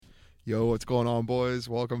Yo, what's going on, boys?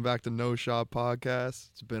 Welcome back to No Shot Podcast.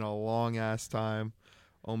 It's been a long ass time,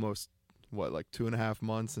 almost like 2.5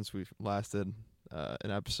 months since we last did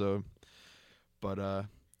an episode. But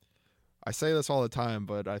I say this all the time,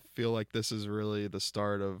 but I feel like this is really the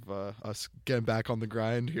start of us getting back on the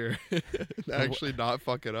grind here, and actually not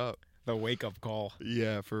fuck it up. The wake-up call.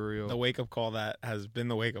 Yeah, for real. The wake-up call that has been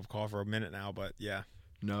the wake-up call for a minute now, but yeah.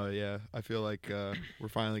 No, yeah. I feel like we're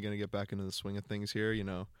finally going to get back into the swing of things here. You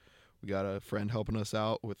know, we got a friend helping us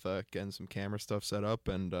out with getting some camera stuff set up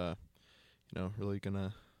and, really going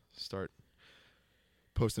to start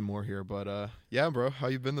posting more here. But, yeah, bro, how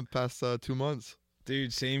you been the past 2 months?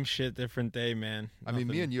 Dude, same shit, different day, man. I mean,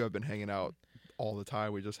 me and you have been hanging out all the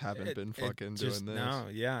time. We just haven't been fucking doing this. No,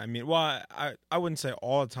 yeah. I mean, well, I wouldn't say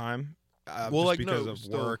all the time. Because of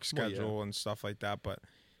work schedule and stuff like that. But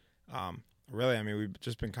really, I mean, we've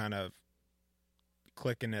just been kind of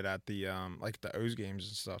clicking it at the the O's games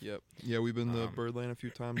and stuff. Yep. Yeah, we've been to Birdland a few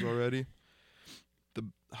times already. The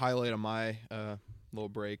highlight of my little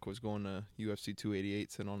break was going to UFC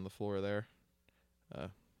 288, sitting on the floor there.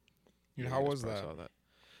 How was that?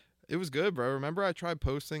 It was good, bro. Remember I tried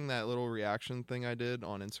posting that little reaction thing I did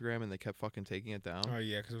on Instagram and they kept fucking taking it down? Oh,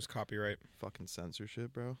 yeah, because it was copyright. Fucking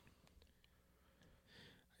censorship, bro.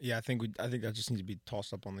 Yeah, I think that just needs to be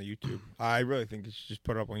tossed up on the YouTube. I really think you should just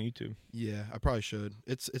put it up on YouTube. Yeah, I probably should.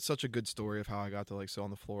 It's such a good story of how I got to sit on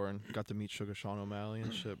the floor and got to meet Sugar Sean O'Malley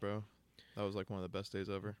and shit, bro. That was one of the best days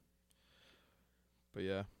ever. But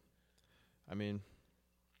yeah, I mean,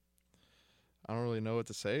 I don't really know what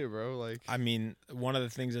to say, bro. I mean, one of the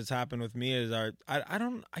things that's happened with me is I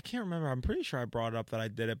can't remember. I'm pretty sure I brought it up that I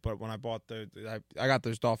did it, but when I bought I got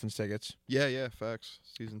those Dolphins tickets. Yeah, facts.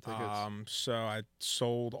 Season tickets. So I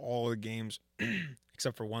sold all the games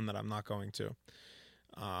except for one that I'm not going to.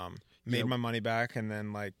 Made my money back, and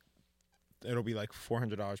then it'll be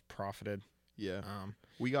 $400 profited. Yeah.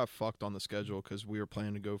 We got fucked on the schedule because we were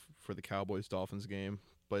planning to go for the Cowboys Dolphins game,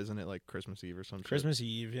 but isn't it Christmas Eve or something? Christmas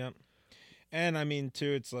Eve, yeah. And I mean,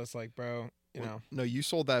 too, it's less bro, know. No, you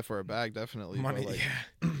sold that for a bag, definitely. Money,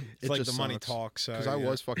 yeah. It's it the money talks. Because I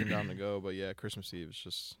was fucking down to go, but yeah, Christmas Eve is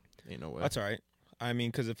just ain't no way. That's all right. I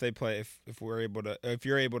mean, because if they play, if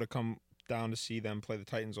you're able to come down to see them play the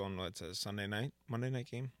Titans on what's a Monday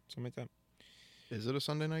night game, something like that. Is it a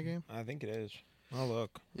Sunday night game? I think it is. Oh,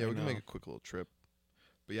 look. Yeah, we can make a quick little trip.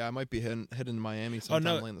 But yeah, I might be heading to Miami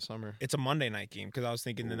sometime late in the summer. It's a Monday night game because I was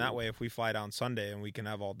thinking in that way if we fly down Sunday and we can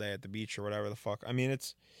have all day at the beach or whatever the fuck. I mean,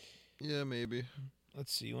 it's... Yeah, maybe.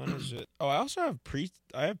 Let's see, when is it? Oh, I also have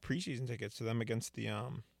preseason tickets to them against the...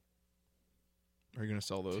 Are you going to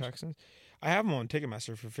sell those? Texans. I have them on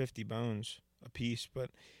Ticketmaster for 50 bones a piece,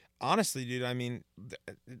 but honestly, dude, I mean,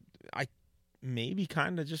 I maybe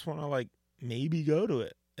kind of just want to maybe go to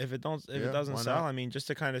it. If it doesn't sell, I mean, just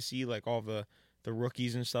to kind of see all the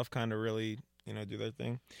rookies and stuff kind of really, do their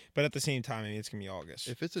thing. But at the same time, I mean, it's going to be August.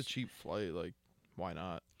 If it's a cheap flight, why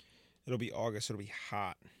not? It'll be August. It'll be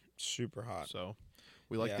hot. Super hot. So,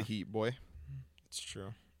 we like the heat, boy. It's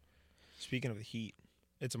true. Speaking of the heat,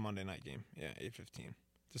 it's a Monday night game. Yeah, 8:15.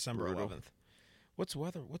 December 11th.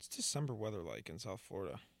 What's December weather like in South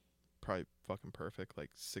Florida? Probably fucking perfect,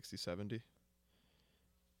 60, 70.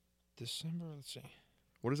 December, let's see.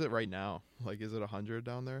 What is it right now? Is it 100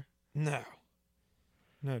 down there?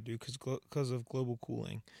 No, dude, because of global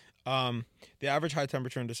cooling. The average high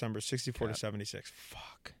temperature in December is 64 to 76.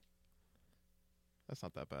 Fuck. That's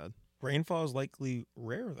not that bad. Rainfall is likely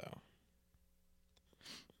rare, though.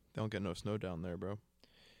 They don't get no snow down there, bro.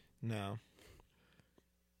 No.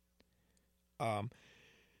 But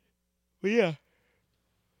yeah.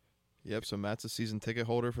 Yep, so Matt's a season ticket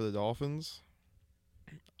holder for the Dolphins.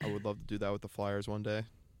 I would love to do that with the Flyers one day.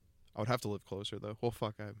 I would have to live closer, though. Well,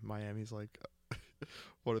 fuck, Miami's a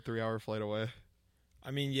 3-hour flight away.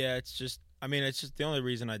 I mean, yeah, it's just the only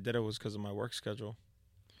reason I did it was because of my work schedule.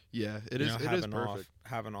 Yeah, it is perfect.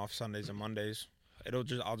 Having off Sundays and Mondays. It'll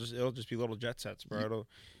just be little jet sets, bro. It'll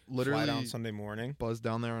literally fly down Sunday morning. Buzz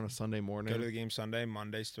down there on a Sunday morning. Go to the game Sunday,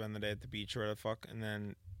 Monday spend the day at the beach or whatever the fuck, and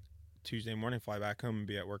then Tuesday morning fly back home and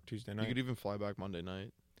be at work Tuesday night. You could even fly back Monday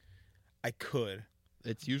night. I could.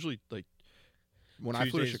 It's usually when I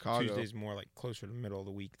flew to Chicago. Tuesday's more closer to the middle of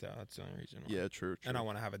the week, though. That's the only reason why. Yeah, true. And I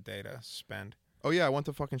want to have a day to spend. Oh yeah, I went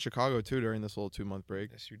to fucking Chicago too during this little 2-month break.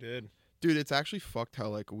 Yes, you did. Dude, it's actually fucked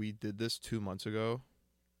how we did this 2 months ago,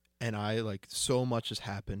 and I so much has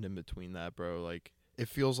happened in between that, bro. It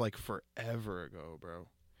feels like forever ago, bro.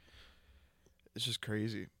 It's just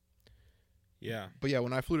crazy. Yeah. But yeah,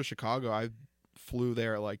 when I flew to Chicago, I flew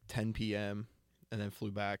there at 10 p.m. and then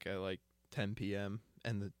flew back at 10 p.m.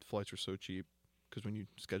 and the flights were so cheap because when you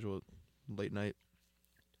schedule it late night.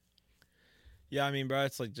 Yeah, I mean, bro,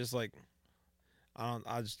 it's like just like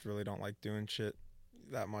I just really don't like doing shit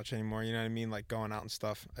that much anymore. You know what I mean? Like going out and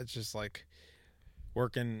stuff. It's just like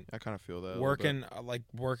working. I kind of feel that.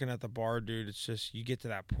 Working at the bar, dude. It's just you get to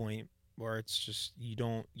that point where it's just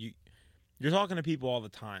you're talking to people all the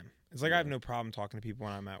time. It's like I have no problem talking to people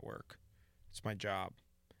when I'm at work. It's my job.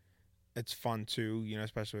 It's fun too, you know,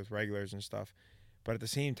 especially with regulars and stuff. But at the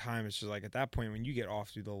same time, it's just like at that point when you get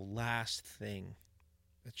off, dude, the last thing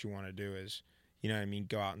that you want to do is, you know what I mean,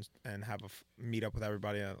 go out and have meet up with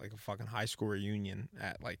everybody at like a fucking high school reunion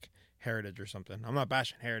at like Heritage or something. I'm not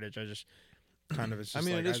bashing Heritage. I just kind of it's just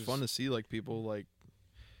it is fun to see like people like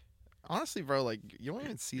honestly, bro, like you don't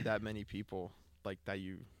even see that many people like that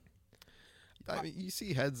I mean, you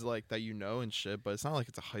see heads like that and shit, but it's not like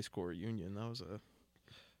it's a high school reunion. That was a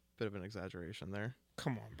bit of an exaggeration there.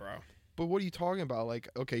 Come on, bro. But what are you talking about? Like,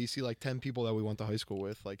 okay, you see like 10 people that we went to high school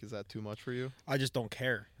with. Like, is that too much for you? I just don't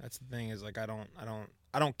care. That's the thing is like I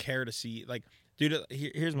don't care to see like, dude.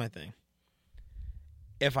 Here's my thing.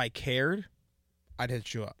 If I cared, I'd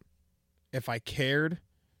hit you up. If I cared,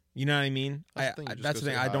 you know what I mean. That's the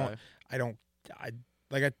thing. I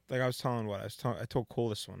told Cole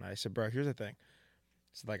this one. I said, bro, here's the thing.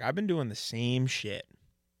 It's like I've been doing the same shit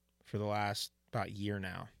for the last about year and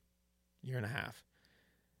a half.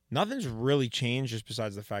 Nothing's really changed just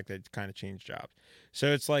besides the fact that it's kind of changed jobs. So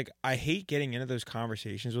it's like I hate getting into those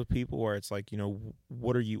conversations with people where it's like, you know,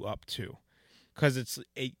 what are you up to? Because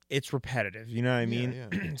it's repetitive. You know what I mean?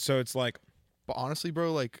 Yeah. So it's like, but honestly,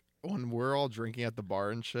 bro, like when we're all drinking at the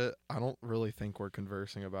bar and shit, I don't really think we're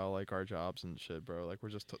conversing about like our jobs and shit, bro. Like we're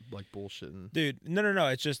just like bullshitting. Dude, no.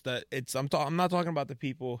 It's just that I'm not talking about the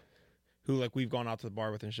people who like we've gone out to the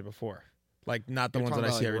bar with and shit before. Like not the ones that I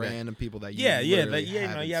see every day. Random people that you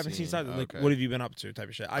you haven't seen something like what have you been up to type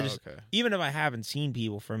of shit. I just even if I haven't seen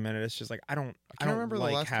people for a minute, it's just like I don't remember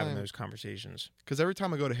like having those conversations. Because every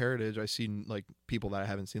time I go to Heritage, I see like people that I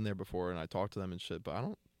haven't seen there before, and I talk to them and shit. But I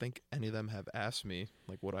don't think any of them have asked me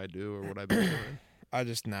like what I do or what I've been doing. I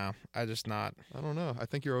just not. I don't know. I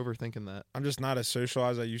think you're overthinking that. I'm just not as social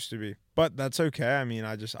as I used to be. But that's okay. I mean,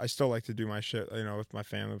 I still like to do my shit, you know, with my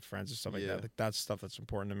family, with friends and stuff like that. Like that's stuff that's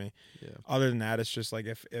important to me. Yeah. Other than that, it's just like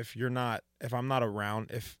if I'm not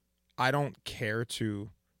around, if I don't care to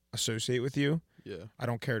associate with you, I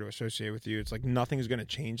don't care to associate with you. It's like nothing is going to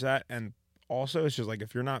change that. And also, it's just like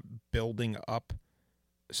if you're not building up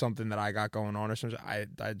something that I got going on or something, I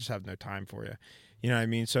just have no time for you. You know what I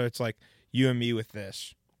mean? So it's like you and me with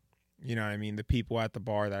this. You know what I mean? The people at the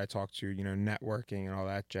bar that I talk to, you know, networking and all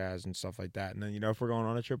that jazz and stuff like that. And then, you know, if we're going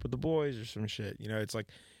on a trip with the boys or some shit, you know, it's like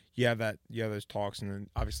you have those talks and then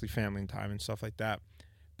obviously family time and stuff like that.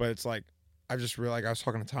 But it's like I just really like I was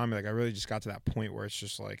talking to Tommy, like I really just got to that point where it's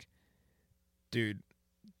just like, dude,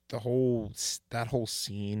 that whole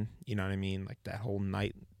scene, you know what I mean? Like that whole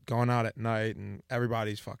night, going out at night and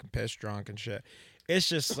everybody's fucking pissed drunk and shit. It's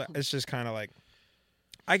just kind of like,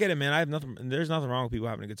 I get it, man. There's nothing wrong with people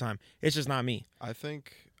having a good time. It's just not me. I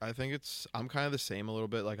think I'm kind of the same a little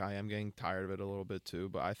bit. Like I am getting tired of it a little bit too,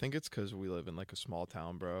 but I think it's because we live in like a small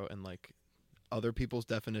town, bro, and like other people's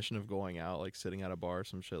definition of going out, like sitting at a bar or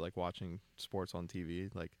some shit, like watching sports on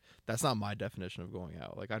TV, like that's not my definition of going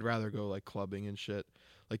out. Like I'd rather go like clubbing and shit.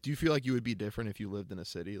 Like, do you feel like you would be different if you lived in a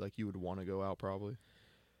city? Like you would want to go out probably?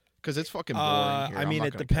 Because it's fucking boring here. I mean,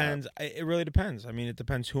 it depends. It really depends. I mean, it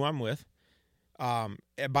depends who I'm with.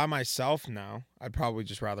 By myself now, I'd probably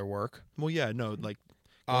just rather work. Well, yeah, no, like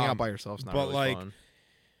going out by yourself's not really fun.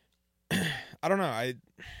 I don't know. I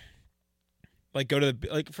like go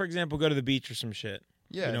to for example, go to the beach or some shit.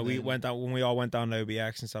 Yeah, you know, we went down when we all went down to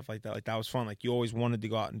OBX and stuff like that. Like that was fun. Like you always wanted to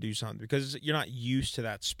go out and do something because you're not used to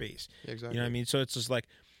that space. Yeah, exactly. You know what I mean? So it's just like,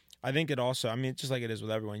 I think it also. I mean, it's just like it is with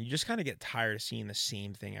everyone. You just kind of get tired of seeing the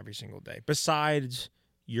same thing every single day. Besides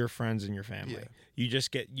your friends and your family, you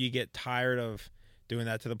get tired of doing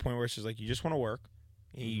that to the point where it's just like you just want to work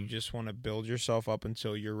and you just want to build yourself up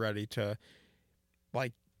until you're ready to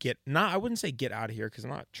like I wouldn't say get out of here because I'm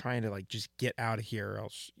not trying to like just get out of here or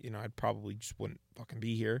else, you know, I'd probably just wouldn't fucking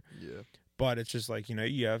be here. Yeah. But it's just like, you know,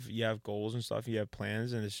 you have goals and stuff, you have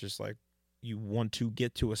plans, and it's just like you want to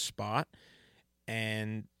get to a spot,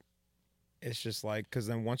 and it's just like, because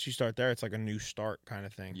then once you start there, it's like a new start kind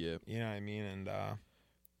of thing. Yeah. You know what I mean? And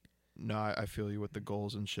no, I feel you with the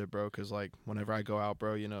goals and shit, bro. Because like whenever I go out,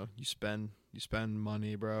 bro, you know, you spend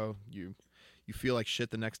money, bro. You feel like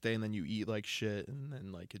shit the next day, and then you eat like shit, and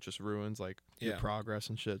then like it just ruins like your progress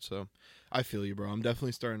and shit. So I feel you, bro. I'm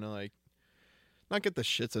definitely starting to like not get the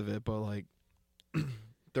shits of it, but like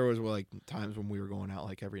there was like times when we were going out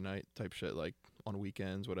like every night type shit, like on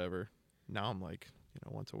weekends, whatever. Now I'm like, you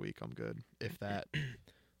know, once a week I'm good, if that.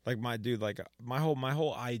 Like my dude, like my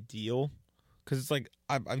whole ideal, because it's like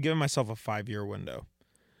I've given myself a 5-year window.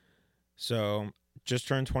 So just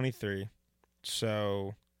turned 23.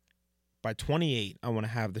 So by 28, I want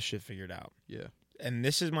to have the shit figured out. Yeah. And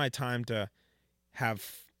this is my time to have,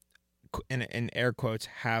 in air quotes,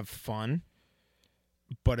 have fun.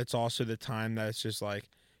 But it's also the time that it's just like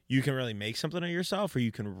you can really make something of yourself, or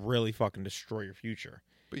you can really fucking destroy your future.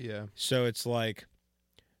 But yeah. So it's like,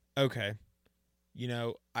 okay, you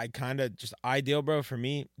know, I kind of just ideal, bro. For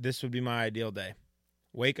me, this would be my ideal day.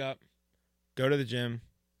 Wake up, go to the gym,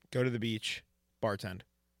 go to the beach, bartend,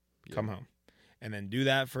 come home, and then do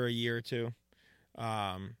that for a year or two,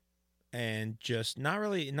 and just not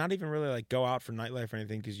even really like go out for nightlife or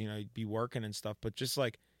anything, because you know you'd be working and stuff, but just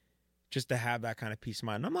to have that kind of peace of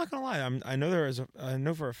mind. And I'm not gonna lie, I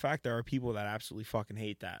know for a fact there are people that absolutely fucking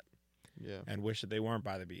hate that, and wish that they weren't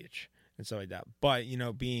by the beach and stuff like that. But you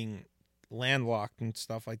know, being landlocked and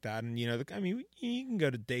stuff like that, and you know, I mean, you can go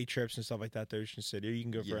to day trips and stuff like that to Ocean City, or you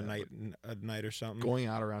can go for a night or something. Going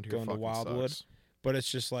out around here, going to Wildwood, sucks. But it's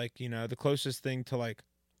just like, you know, the closest thing to like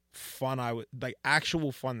fun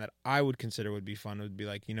actual fun that I would consider would be fun would be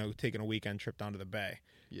like, you know, taking a weekend trip down to the bay,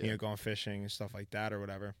 you know, going fishing and stuff like that or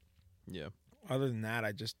whatever. Yeah. Other than that,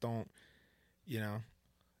 I just don't, you know.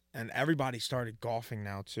 And everybody started golfing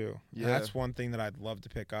now too. Yeah. And that's one thing that I'd love to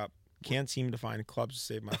pick up. Can't seem to find clubs to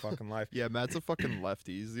save my fucking life. Yeah, Matt's a fucking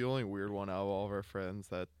lefty. He's the only weird one out of all of our friends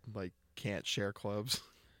that like can't share clubs.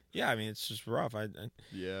 Yeah, I mean, it's just rough.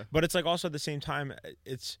 Yeah. But it's like also at the same time,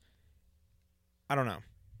 I don't know.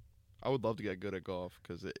 I would love to get good at golf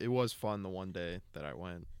because it was fun the one day that I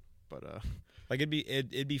went, but like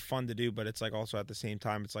it'd be fun to do, but it's like also at the same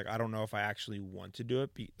time, it's like I don't know if I actually want to do it,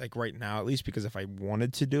 like right now at least, because if I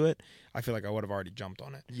wanted to do it, I feel like I would have already jumped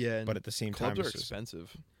on it. Yeah, but at the same time, clubs are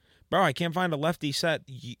expensive. Bro, I can't find a lefty set.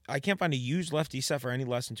 I can't find a used lefty set for any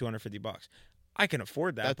less than $250. I can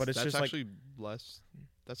afford that, but it's just actually less.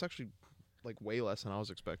 That's actually like way less than I was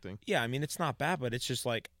expecting. Yeah, I mean it's not bad, but it's just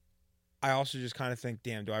like I also just kind of think,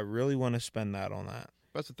 damn, do I really want to spend that on that?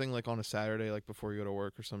 That's the thing. Like on a Saturday, like before you go to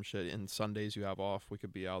work or some shit, and Sundays you have off, we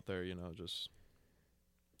could be out there, you know, just.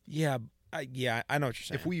 Yeah, I know what you're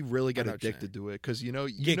saying. If we really get addicted to it, because you know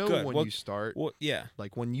when you start,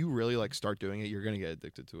 like when you really like start doing it, you're gonna get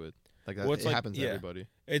addicted to it. Like that, it happens to everybody.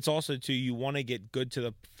 It's also too, you want to get good to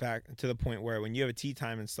the point where when you have a tee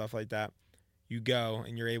time and stuff like that, you go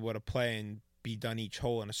and you're able to play and be done each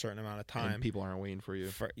hole in a certain amount of time. And people aren't waiting for you.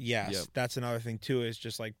 That's another thing too. Is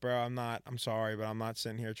just like, bro, I'm sorry, but I'm not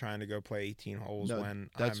sitting here trying to go play 18 holes when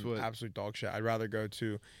I'm absolute dog shit. I'd rather go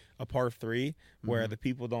to a par 3 where the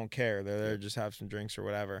people don't care. They're there to just have some drinks or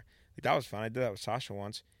whatever. Like that was fun. I did that with Sasha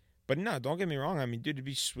once. But no, don't get me wrong. I mean, dude, it'd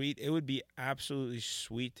be sweet. It would be absolutely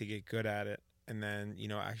sweet to get good at it, and then you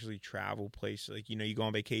know actually travel places. Like you know, you go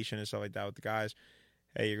on vacation and stuff like that with the guys.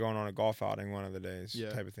 Hey, you're going on a golf outing one of the days,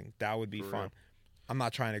 type of thing. That would be fun. Real. I'm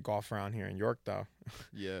not trying to golf around here in York though.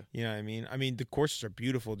 Yeah, you know what I mean. I mean, the courses are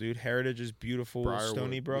beautiful, dude. Heritage is beautiful.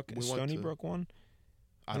 Stony Brook, is Stony Brook one?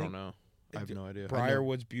 I don't know. I have no idea.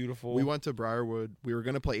 Briarwood's beautiful. We went to Briarwood. We were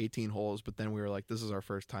going to play 18 holes, but then we were like, this is our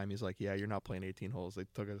first time. He's like, yeah, you're not playing 18 holes. They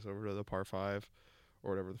took us over to the par 5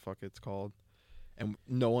 or whatever the fuck it's called. And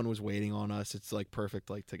no one was waiting on us. It's like perfect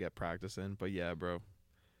like to get practice in. But yeah, bro,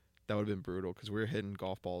 that would have been brutal because we were hitting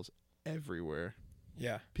golf balls everywhere.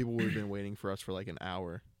 Yeah. People would have been waiting for us for like an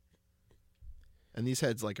hour. And these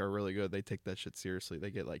heads like are really good. They take that shit seriously. They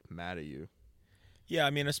get like mad at you. Yeah, I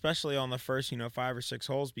mean, especially on the first, 5 or 6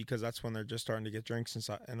 holes, because that's when they're just starting to get drinks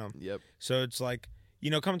in them. Yep. So it's like,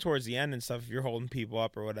 coming towards the end and stuff, if you're holding people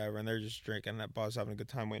up or whatever, and they're just drinking that buzz, having a good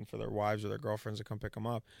time, waiting for their wives or their girlfriends to come pick them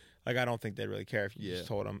up, like, I don't think they'd really care if you just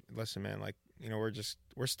told them, listen, man, like,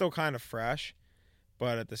 we're still kind of fresh,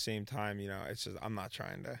 but at the same time, it's just, I'm not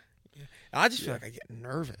trying to. I just feel like I get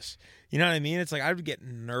nervous. You know what I mean? It's like I would get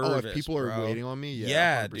nervous. Oh, if people are waiting on me,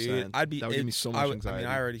 yeah, dude, that would give me so much anxiety. I mean,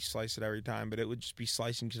 I already slice it every time, but it would just be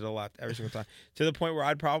slicing to the left every single time, to the point where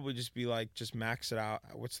I'd probably just be like, just max it out.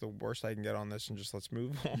 What's the worst I can get on this, and just let's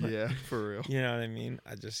move on. Yeah, for real. You know what I mean?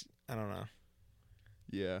 I don't know.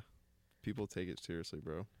 Yeah, people take it seriously,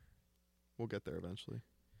 bro. We'll get there eventually.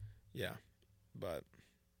 Yeah, but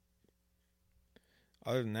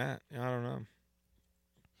other than that, I don't know.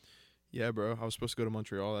 Yeah, bro. I was supposed to go to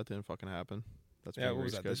Montreal. That didn't fucking happen. What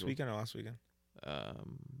was that? This weekend or last weekend?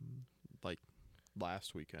 Like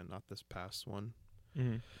last weekend, not this past one.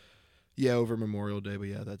 Mm-hmm. Yeah, over Memorial Day, but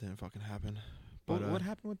yeah, that didn't fucking happen. But what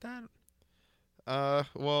happened with that?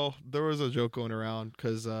 Well, there was a joke going around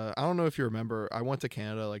because I don't know if you remember. I went to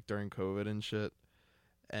Canada like during COVID and shit,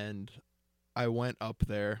 and I went up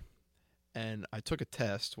there, and I took a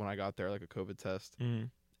test when I got there, like a COVID test. Mm-hmm.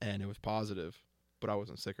 and it was positive, but I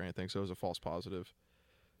wasn't sick or anything, so it was a false positive.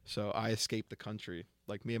 So I escaped the country.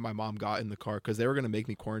 Like, me and my mom got in the car because they were going to make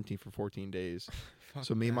me quarantine for 14 days.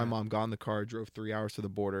 So me and my mom got in the car, drove 3 hours to the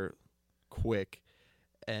border quick,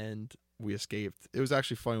 and we escaped. It was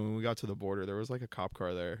actually funny. When we got to the border, there was like a cop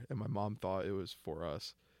car there, and my mom thought it was for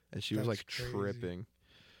us, and she was like crazy. Tripping.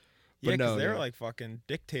 Yeah, because they were like fucking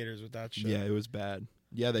dictators with that shit. Yeah, it was bad.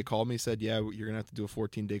 Yeah, they called me, said, yeah, you're going to have to do a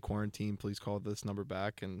 14-day quarantine. Please call this number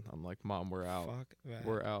back. And I'm like, Mom, we're out. Fuck that.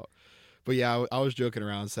 We're out. But yeah, I was joking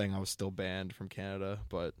around saying I was still banned from Canada.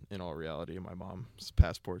 But in all reality, my mom's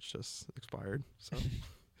passport's just expired. So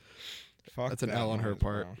that's an L on her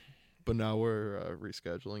part. Well. But now we're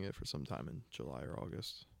rescheduling it for sometime in July or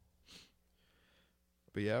August.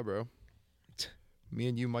 But yeah, bro. Me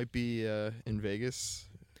and you might be in Vegas.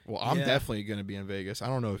 Well, I'm definitely going to be in Vegas. I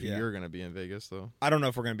don't know if you're going to be in Vegas, though. I don't know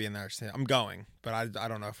if we're going to be in there. I'm going, but I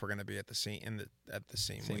don't know if we're going to be at the same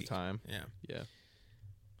week. Time. Yeah. Yeah.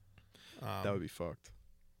 That would be fucked.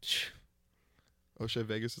 Oh shit!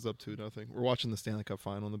 Vegas is up 2-0. We're watching the Stanley Cup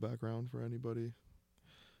final in the background for anybody.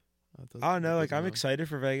 I don't know. Like, I'm excited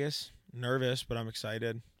for Vegas. Nervous, but I'm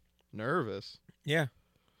excited. Nervous? Yeah.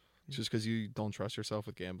 Just because you don't trust yourself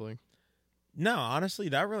with gambling? No, honestly,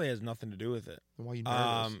 that really has nothing to do with it. Then why are you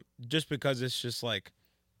nervous? Just because it's just like,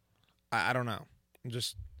 I don't know.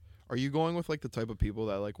 Are you going with like the type of people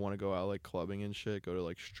that like want to go out like clubbing and shit, go to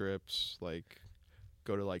like strips, like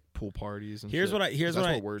go to like pool parties and here's shit? Here's what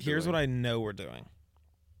I know we're doing.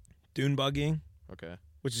 Dune buggying. Okay.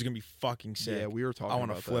 Which is gonna be fucking sick. Yeah, we were talking. I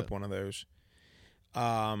want to flip one of those.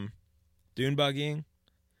 Dune buggying,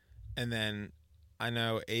 and then I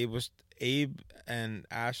know Abe and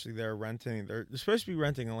Ashley, they're supposed to be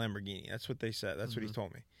renting a Lamborghini. That's what they said. That's what he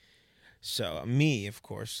told me. So me, of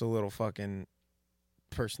course, the little fucking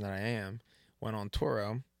person that I am, went on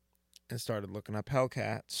Turo and started looking up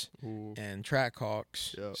Hellcats and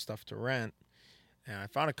Trackhawks, stuff to rent. And I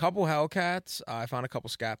found a couple Hellcats. I found a couple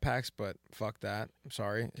Scat Packs, but fuck that. I'm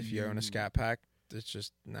sorry. If you own a Scat Pack, it's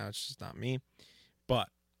just not me. But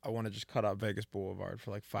I want to just cut out Vegas Boulevard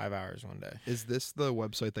for like 5 hours one day. Is this the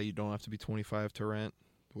website that you don't have to be 25 to rent?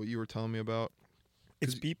 What you were telling me about?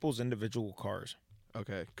 It's people's individual cars.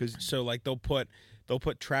 Okay, so like they'll put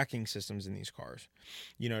tracking systems in these cars,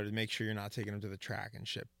 to make sure you're not taking them to the track and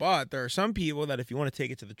shit. But there are some people that if you want to take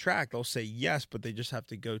it to the track, they'll say yes, but they just have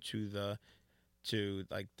to go to the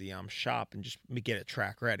shop and just get it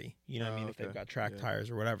track ready. You know what I mean? Okay. If they've got track tires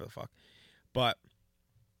or whatever the fuck. But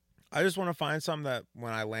I just want to find something that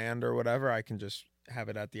when I land or whatever, I can just have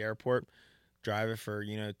it at the airport, drive it for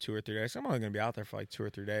 2 or 3 days. I'm only going to be out there for like 2 or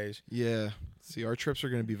 3 days. Yeah. See, our trips are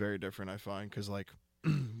going to be very different, I find, because like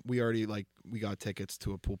we got tickets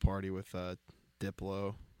to a pool party with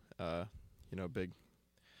Diplo, big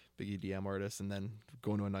EDM artist, and then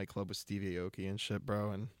going to a nightclub with Steve Aoki and shit,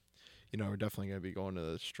 bro, and we're definitely gonna be going to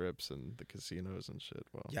the strips and the casinos and shit.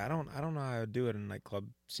 Well, yeah, I don't know how to do it in a nightclub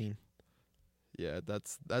scene. Yeah,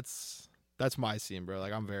 that's my scene, bro.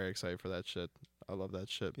 Like, I'm very excited for that shit. I love that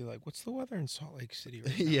shit. Be like, what's the weather in Salt Lake City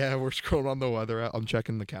right now? Yeah, we're scrolling on the weather app. I'm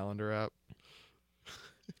checking the calendar app.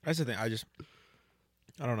 That's the thing.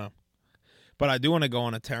 I don't know. But I do want to go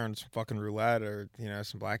on a Terrence fucking roulette or,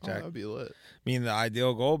 some blackjack. That'd be lit. I mean, the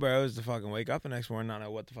ideal goal, bro, is to fucking wake up the next morning, not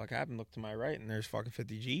know what the fuck happened, look to my right, and there's fucking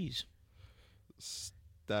 50 G's.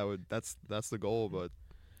 That's the goal, but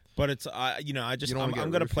it's I'm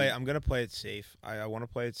gonna play it safe. I want to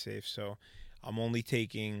play it safe, so I'm only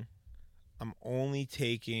taking a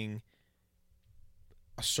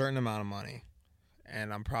certain amount of money,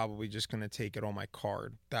 and I'm probably just gonna take it on my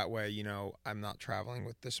card. That way, I'm not traveling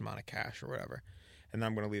with this amount of cash or whatever, and then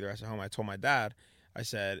I'm gonna leave the rest at home. I told my dad, I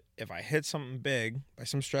said, if I hit something big by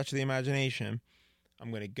some stretch of the imagination,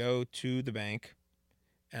 I'm gonna go to the bank,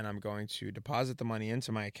 and I'm going to deposit the money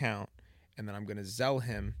into my account, and then I'm going to Zelle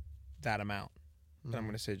him that amount. Then I'm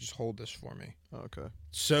going to say, just hold this for me. Okay.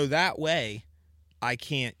 So that way, I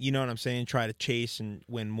can't, you know what I'm saying, try to chase and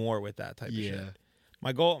win more with that type of shit.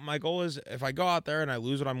 My goal is, if I go out there and I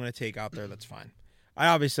lose what I'm going to take out there, that's fine.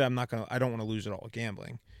 I don't want to lose it all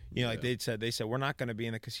gambling. Like they said, we're not going to be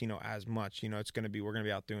in the casino as much. It's going to be, we're going to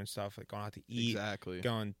be out doing stuff, like going out to eat. Exactly.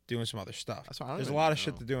 Doing some other stuff. There's a lot of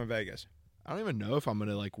shit to do in Vegas. I don't even know if I'm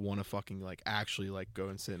gonna want to fucking actually go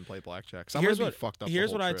and sit and play blackjack. I'm gonna be fucked up.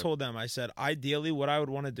 Here's what I told them. I said, ideally, what I would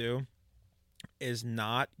want to do is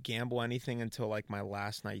not gamble anything until my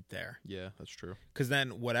last night there. Yeah, that's true. Because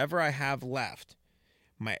then whatever I have left,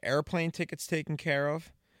 my airplane ticket's taken care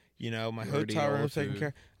of. My hotel room's taken care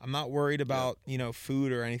of. I'm not worried about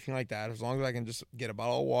food or anything like that. As long as I can just get a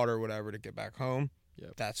bottle of water or whatever to get back home,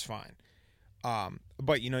 that's fine.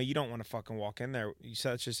 But you don't want to fucking walk in there.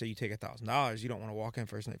 Let's just say you take $1,000. You don't want to walk in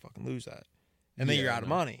first and they fucking lose that, and then you're out of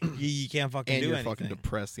money. You can't fucking do anything. And you're fucking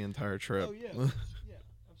depressed the entire trip. Oh yeah, yeah,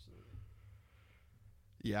 absolutely.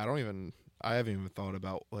 Yeah, I haven't even thought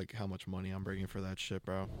about like how much money I'm bringing for that shit,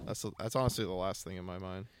 bro. That's honestly the last thing in my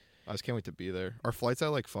mind. I just can't wait to be there. Our flight's at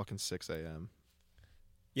like fucking 6 a.m.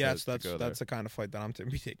 Yeah, that's the kind of flight that I'm to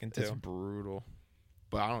be taking too. It's brutal.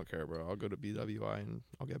 But I don't care, bro. I'll go to BWI and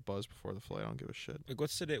I'll get buzzed before the flight. I don't give a shit. Like,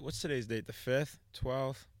 what's today's date? The 5th,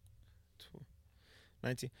 12th,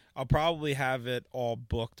 19th. I'll probably have it all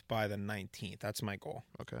booked by the 19th. That's my goal.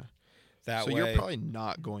 Okay. That way. So you're probably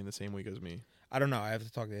not going the same week as me. I don't know. I have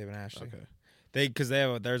to talk to Dave and Ashley. Okay.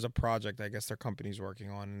 There's a project I guess their company's working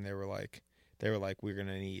on, and they were like, we're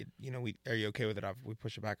gonna need, are you okay with it? We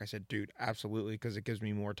push it back. I said, dude, absolutely, because it gives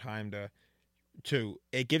me more time to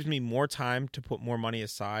put more money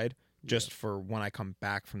aside just for when I come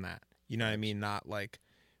back from that. You know what I mean? Not like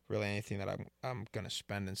really anything that I'm gonna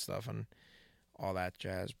spend and stuff and all that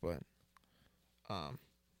jazz. But I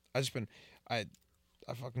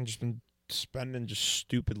fucking just been spending just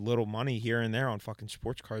stupid little money here and there on fucking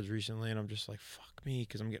sports cards recently, and I'm just like, fuck me,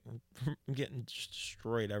 because I'm getting just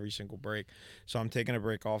destroyed every single break. So I'm taking a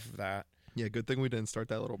break off of that. Yeah, good thing we didn't start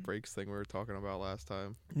that little breaks thing we were talking about last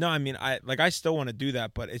time. No, I mean, I still want to do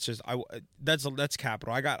that, but it's just that's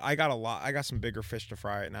capital. I got some bigger fish to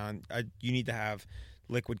fry right now, and you need to have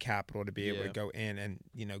liquid capital to be able to go in and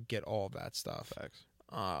get all of that stuff. Facts.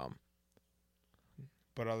 But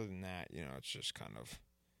other than that, it's just kind of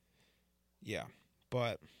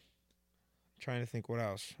But I'm trying to think what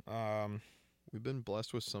else. We've been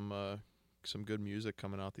blessed with some good music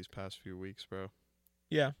coming out these past few weeks, bro.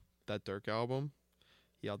 Yeah. That Dirk album,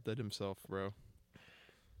 he outdid himself, bro.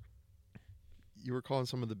 You were calling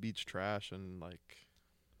some of the beats trash, and like,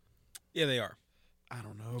 yeah, they are. I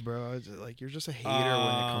don't know, bro. You're just a hater when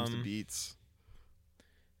it comes to beats.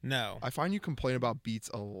 No, I find you complain about beats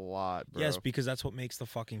a lot, bro. Yes, because that's what makes the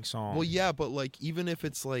fucking song. Well, yeah, but like, even if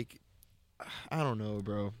it's like, I don't know,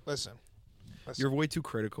 bro. Listen. You're way too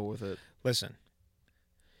critical with it. Listen,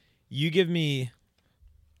 you give me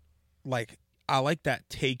like. I like that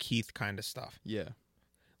Take Heath kind of stuff. Yeah.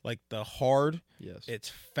 Like the hard. Yes. It's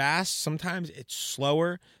fast. Sometimes it's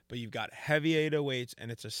slower, but you've got heavy 808s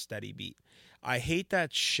and it's a steady beat. I hate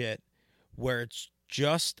that shit where it's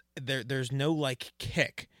just there's no like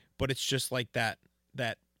kick, but it's just like that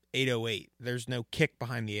 808. There's no kick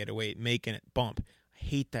behind the 808 making it bump. I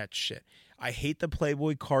hate that shit. I hate the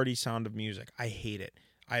Playboi Carti sound of music. I hate it.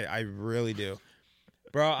 I really do.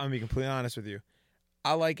 Bro, I'm going to be completely honest with you.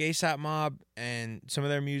 I like A$AP Mob and some of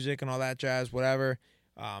their music and all that jazz, whatever.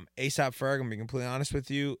 A$AP Ferg, I'm going to be completely honest with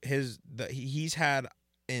you. He's had,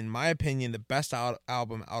 in my opinion, the best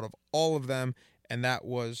album out of all of them, and that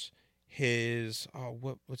was his,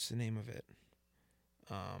 what's the name of it?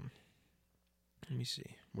 Let me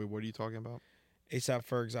see. Wait, what are you talking about? A$AP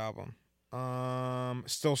Ferg's album.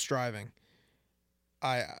 Still Striving.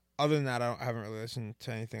 Other than that, I haven't really listened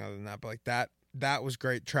to anything other than that, but like that was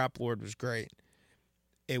great. Trap Lord was great.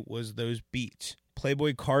 It was those beats.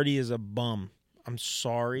 Playboi Carti is a bum. I'm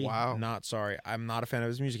sorry. Wow. Not sorry. I'm not a fan of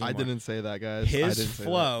his music anymore. I didn't say that, guys. His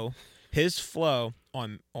flow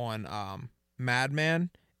on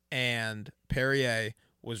Madman and Perrier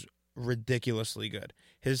was ridiculously good.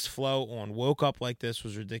 His flow on Woke Up Like This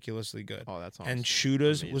was ridiculously good. Oh, that's awesome. And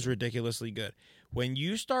Shooters was ridiculously good. When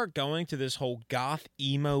you start going to this whole goth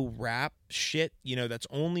emo rap shit, that's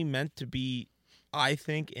only meant to be, I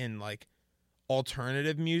think, in like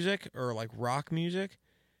alternative music or like rock music,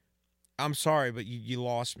 I'm sorry, but you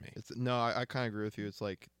lost me. I kind of agree with you. It's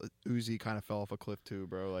like Uzi kind of fell off a cliff too,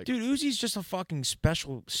 bro. Like, dude, Uzi's just a fucking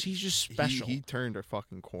special. He's just special. He turned a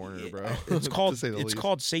fucking corner, bro. It's called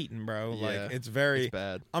called Satan, bro. Yeah, like it's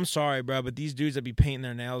bad. I'm sorry, bro, but these dudes that be painting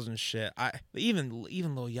their nails and shit. Even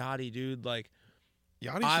Lil Yachty, dude, like.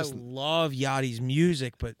 I love Yachty's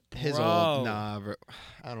music, but his old bro.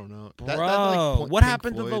 I don't know, bro. What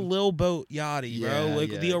happened to the Lil Boat Yachty, bro? Like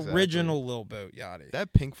the original Lil Boat Yachty.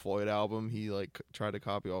 That Pink Floyd album, he like tried to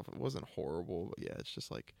copy off. It wasn't horrible, but yeah, it's just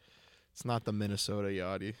like it's not the Minnesota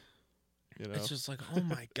Yachty. It's just like, oh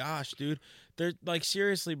my gosh, dude. They're like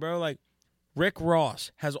seriously, bro. Like Rick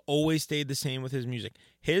Ross has always stayed the same with his music.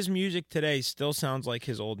 His music today still sounds like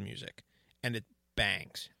his old music, and it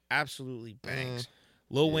bangs, absolutely bangs.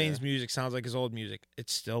 Lil Wayne's music sounds like his old music. It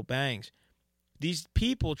still bangs. These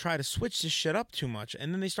people try to switch this shit up too much,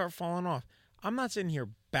 and then they start falling off. I'm not sitting here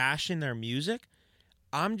bashing their music.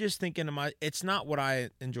 I'm just thinking it's not what I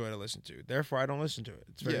enjoy to listen to. Therefore, I don't listen to it.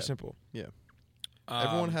 It's very simple. Yeah.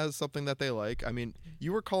 Everyone has something that they like. I mean,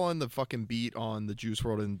 you were calling the fucking beat on the Juice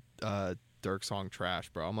WRLD and Dirk song trash,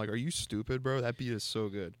 bro. I'm like, are you stupid, bro? That beat is so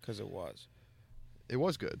good. Because it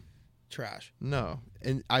was good. trash. No,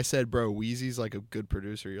 and I said, bro, Wheezy's like a good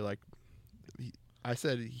producer. You're like, I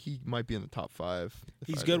said he might be in the top 5.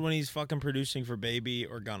 He's good when he's fucking producing for Baby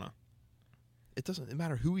or Gunna. It doesn't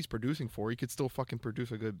matter who he's producing for. He could still fucking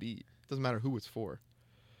produce a good beat. It doesn't matter who it's for.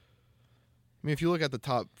 I mean, if you look at the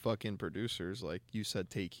top fucking producers, like you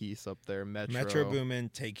said, Take Keith up there, Metro Boomin,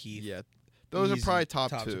 Take Keith. Yeah, those Easy. are probably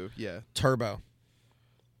top 2. Yeah, Turbo,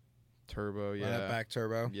 yeah. Run It Back,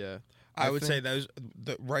 Turbo. Yeah, I would say those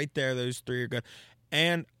right there. Those 3 are good.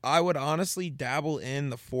 And I would honestly dabble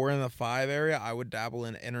in the 4 and the 5 area. I would dabble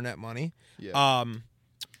in Internet Money. Yeah.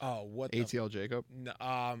 What ATL Jacob?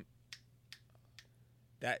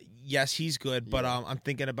 That yes, he's good, but I'm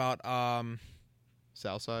thinking about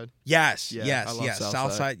Southside. Yes. I love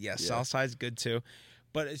Southside. Yeah. Southside's good too.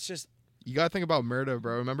 But it's just you gotta think about Murda,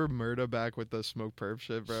 bro. Remember Murda back with the Smoke Perp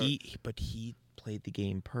shit, bro? He played the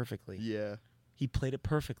game perfectly. Yeah. He played it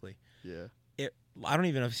perfectly. Yeah. I don't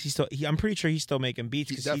even know if he's still. I'm pretty sure he's still making beats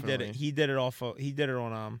because he did it. He did it on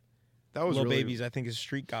that was Lil really, Baby's. I think his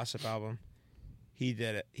Street Gossip album. He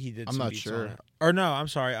did it. He did. I'm some not beats sure. on it. Or no, I'm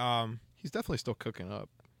sorry. He's definitely still cooking up.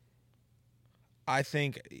 I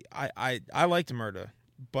think I liked Murda,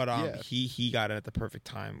 but Yeah. he got it at the perfect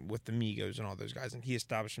time with the Migos and all those guys, and he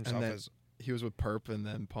established himself as. He was with Perp and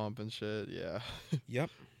then Pump and shit. Yeah. Yep.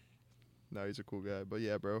 No, he's a cool guy. But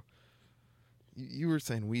yeah, bro. You were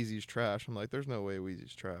saying Wheezy's trash. I'm like, there's no way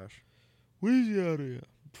Wheezy's trash. Wheezy out of here.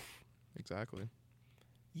 Exactly.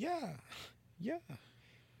 Yeah.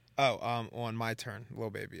 Oh, on My Turn, Lil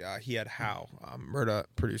Baby. He had How. Murda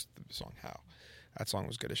produced the song How. That song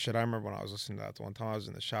was good as shit. I remember when I was listening to that the one time I was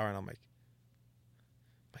in the shower and I'm like,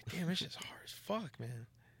 damn, this shit's hard as fuck, man.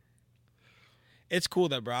 It's cool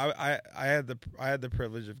though, bro. I had the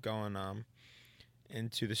privilege of going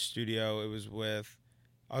into the studio. I was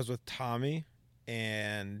with Tommy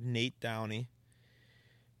and Nate Downey.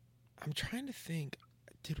 I'm trying to think.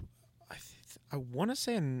 I want to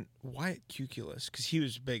say Wyatt Kukulus because he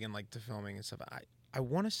was big in like the filming and stuff. I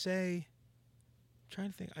want to say. I'm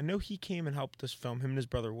trying to think. I know he came and helped us film, him and his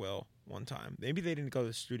brother Will, one time. Maybe they didn't go to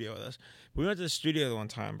the studio with us. We went to the studio the one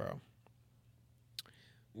time, bro.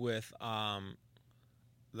 With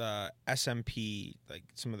the SMP, like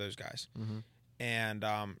some of those guys. Mm-hmm. And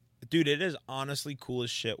dude, it is honestly cool as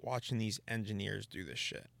shit watching these engineers do this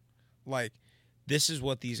shit. Like, this is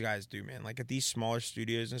what these guys do, man. Like, at these smaller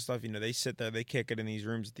studios and stuff, they sit there, they kick it in these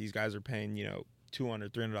rooms that these guys are paying, $200,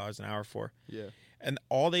 $300 an hour for. Yeah. And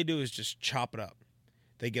all they do is just chop it up.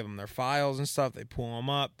 They give them their files and stuff. They pull them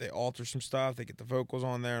up. They alter some stuff. They get the vocals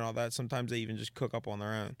on there and all that. Sometimes they even just cook up on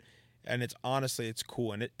their own. And it's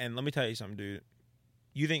cool. And let me tell you something, dude.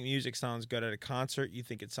 You think music sounds good at a concert? You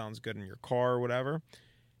think it sounds good in your car or whatever?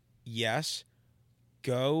 Yes.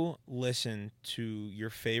 Go listen to your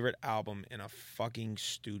favorite album in a fucking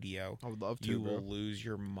studio. I would love to, You bro. will lose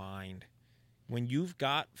your mind. When you've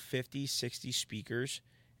got 50, 60 speakers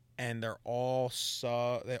and they're all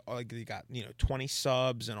they got 20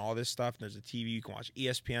 subs and all this stuff, and there's a TV, you can watch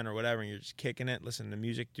ESPN or whatever, and you're just kicking it, listening to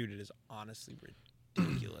music, dude, it is honestly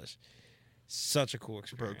ridiculous. Such a cool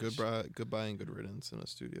experience. Bro, goodbye and good riddance in a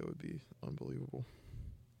studio would be unbelievable.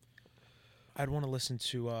 I'd want to listen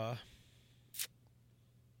to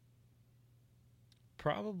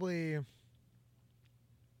probably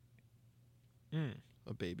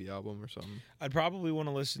A Baby album or something. I'd probably want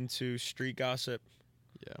to listen to Street Gossip.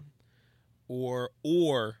 Yeah. Or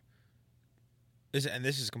this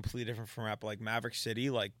is completely different from rap, like Maverick City,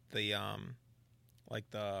 like the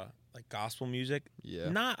gospel music.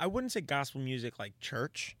 Yeah. I wouldn't say gospel music like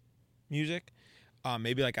church music.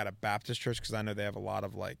 Maybe like at a Baptist church, because I know they have a lot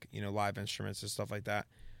of live instruments and stuff like that.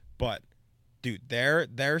 But dude,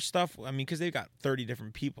 their stuff, I mean, because they've got 30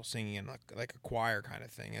 different people singing in like a choir kind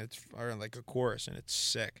of thing, or like a chorus, and it's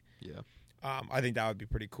sick. Yeah. I think that would be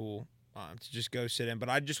pretty cool to just go sit in. But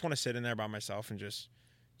I just want to sit in there by myself and just,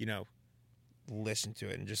 listen to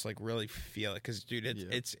it and just like really feel it. Because dude,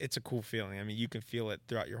 it's a cool feeling. I mean, you can feel it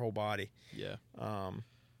throughout your whole body. Yeah. No,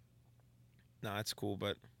 it's cool,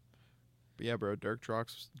 but yeah, bro, Dirk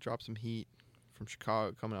dropped some heat from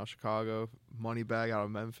Chicago, coming out of Chicago. Moneybag out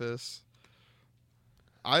of Memphis.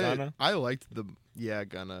 Gunna? I liked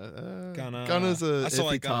Gunna. Gunna. Gunna's a I still iffy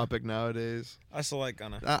like Gunna. topic nowadays. I still like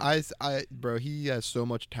Gunna. Bro, he has so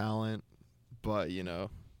much talent, but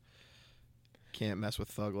can't mess with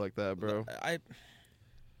Thug like that, bro.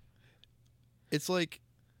 It's like,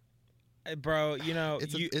 bro,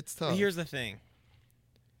 it's tough. Here's the thing.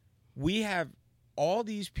 We have all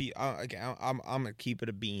these people. Okay, I'm gonna keep it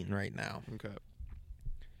a bean right now. Okay.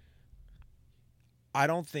 I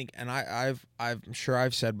don't think, and I'm sure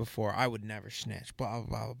I've said before, I would never snitch. Blah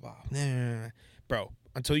blah blah blah. Nah. Bro,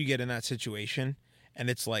 until you get in that situation, and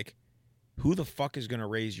it's like, who the fuck is gonna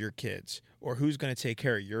raise your kids, or who's gonna take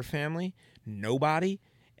care of your family? Nobody.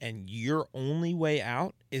 And your only way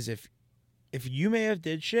out is if you may have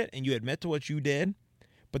did shit and you admit to what you did,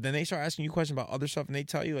 but then they start asking you questions about other stuff, and they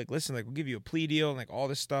tell you like, listen, like we'll give you a plea deal and like all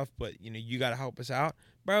this stuff, but you know you got to help us out,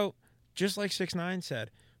 bro. Just like 6ix9ine said,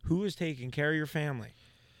 who is taking care of your family?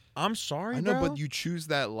 I'm sorry, I know, bro, but you choose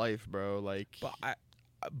that life, bro. Like,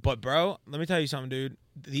 but bro, let me tell you something, dude.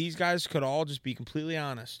 These guys could all just be completely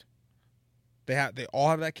honest. They all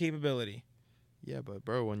have that capability. yeah, but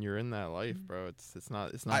bro, when you're in that life, bro, it's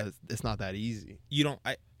not that easy. You don't.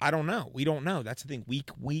 I don't know. We don't know. That's the thing.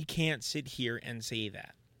 We can't sit here and say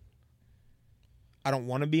that. I don't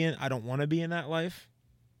want to be in that life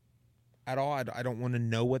at all. I don't want to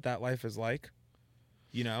know what that life is like.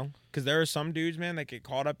 You know, because there are some dudes, man, that get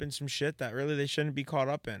caught up in some shit that really they shouldn't be caught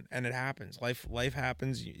up in, and it happens. Life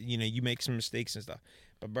happens. You know, you make some mistakes and stuff.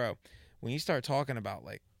 But bro, when you start talking about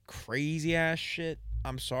like crazy ass shit,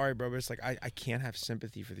 I'm sorry, bro, but it's like I can't have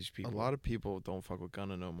sympathy for these people. A lot of people don't fuck with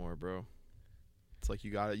Gunna no more, bro. It's like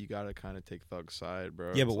you gotta kind of take Thug's side,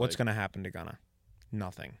 bro. Yeah, but it's what's like, gonna happen to Gunna?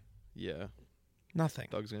 Nothing. Yeah, Nothing.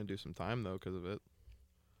 Thug's gonna do some time though because of it,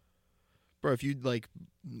 bro. If you like,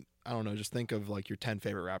 I don't know, just think of like your 10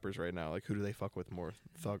 favorite rappers right now. Like, who do they fuck with more,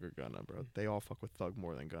 Thug or Gunna, bro? They all fuck with Thug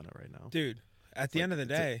more than Gunna right now, dude. At the end of the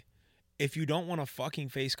day, if you don't want to fucking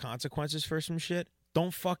face consequences for some shit,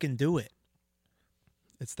 don't fucking do it.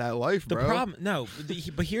 It's that life, bro. The problem, no,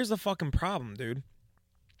 but here's the fucking problem, dude,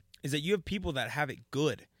 is that you have people that have it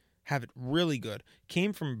good, have it really good,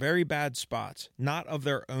 came from very bad spots, not of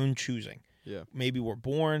their own choosing. Yeah. Maybe were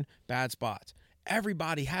born bad spots.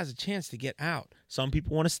 Everybody has a chance to get out. Some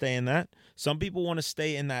people want to stay in that. Some people want to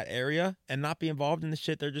stay in that area and not be involved in the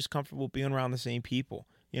shit. They're just comfortable being around the same people.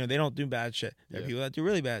 You know, they don't do bad shit. There are people that do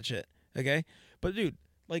really bad shit. Okay? But, dude,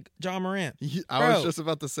 like John Moran. I was just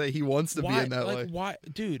about to say he wants to be in that life. Why,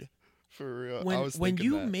 dude? For real. When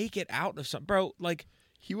you make it out of something, bro, like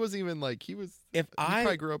he wasn't even like he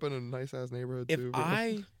probably grew up in a nice ass neighborhood too. If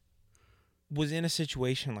I was in a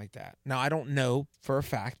situation like that, now I don't know for a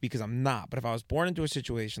fact because I'm not, but if I was born into a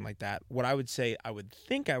situation like that, what I would say I would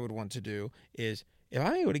think I would want to do is if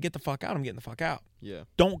I'm able to get the fuck out, I'm getting the fuck out. Yeah.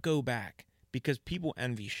 Don't go back because people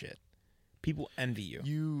envy shit. People envy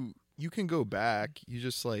you. You can go back. You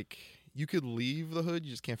just like you could leave the hood.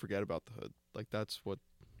 You just can't forget about the hood. Like that's the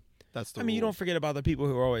I mean, you don't forget about the people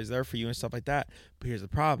who are always there for you and stuff like that. But here's the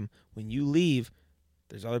problem: when you leave,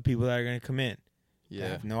 there's other people that are going to come in. Yeah.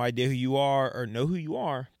 They have no idea who you are or know who you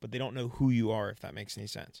are, but they don't know who you are. If that makes any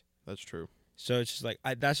sense. That's true. So it's just like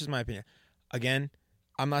that's just my opinion. Again,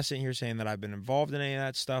 I'm not sitting here saying that I've been involved in any of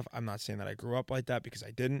that stuff. I'm not saying that I grew up like that because I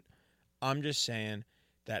didn't. I'm just saying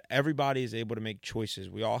that everybody is able to make choices.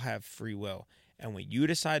 We all have free will. And when you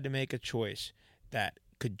decide to make a choice that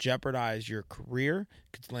could jeopardize your career,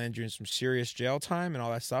 could land you in some serious jail time and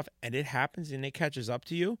all that stuff, and it happens and it catches up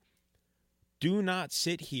to you, do not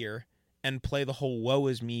sit here and play the whole woe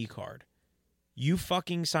is me card. You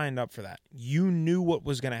fucking signed up for that. You knew what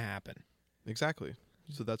was going to happen. Exactly.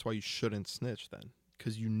 So that's why you shouldn't snitch then,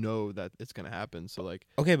 because you know that it's going to happen. So like,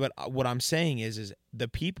 okay, but what I'm saying is the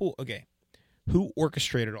people, okay, who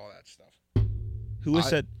orchestrated all that stuff? Who has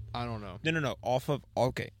said? I don't know. No. Off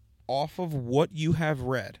of what you have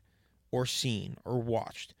read or seen or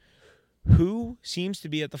watched, who seems to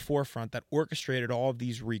be at the forefront that orchestrated all of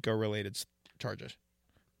these RICO-related charges?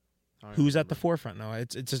 Who's at the forefront? No,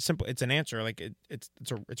 it's an answer. Like it's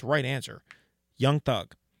a right answer. Young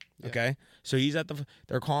Thug. Yeah. Okay, so he's at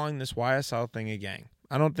they're calling this YSL thing a gang.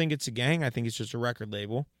 I don't think it's a gang. I think it's just a record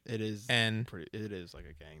label. It is, and it is like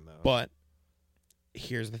a gang though. But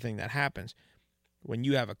here's the thing that happens. When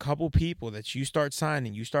you have a couple people that you start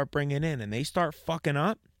signing, you start bringing in, and they start fucking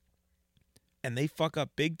up, and they fuck up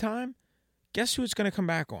big time, guess who it's going to come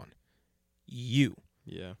back on? You.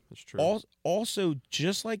 Yeah, that's true. Also,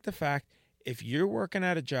 just like the fact, if you're working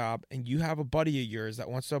at a job and you have a buddy of yours that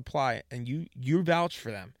wants to apply and you vouch for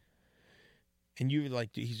them, and you're like,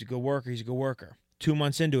 he's a good worker. 2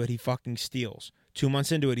 months into it, he fucking steals. 2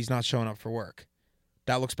 months into it, he's not showing up for work.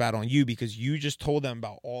 That looks bad on you because you just told them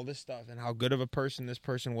about all this stuff and how good of a person this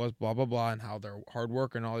person was, blah, blah, blah, and how they're hard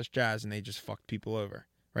worker and all this jazz, and they just fucked people over,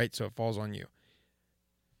 right? So it falls on you.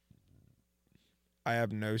 I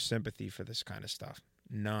have no sympathy for this kind of stuff.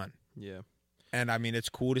 None. Yeah. And, I mean, it's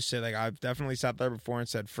cool to say, like, I've definitely sat there before and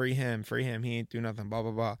said, free him, he ain't do nothing, blah,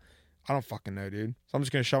 blah, blah. I don't fucking know, dude. So I'm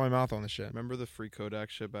just going to shut my mouth on this shit. Remember the free Kodak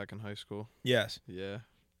shit back in high school? Yes. Yeah.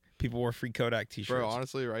 People wore free Kodak t-shirts. Bro,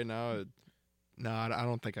 honestly, right now, No, I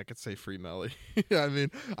don't think I could say free Melly. I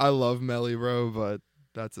mean, I love Melly, bro, but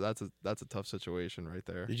that's a tough situation right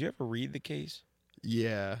there. Did you ever read the case?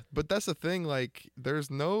 Yeah, but that's the thing. Like,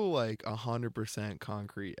 there's no like 100%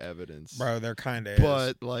 concrete evidence, Bro, there kind of but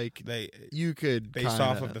is. like They you could based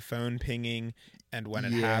off of the phone pinging and when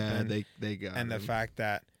it happened, they got and him. the fact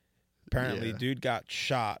that apparently dude got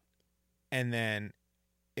shot, and then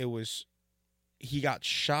he got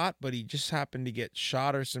shot, but he just happened to get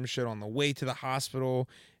shot or some shit on the way to the hospital,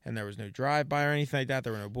 and there was no drive-by or anything like that.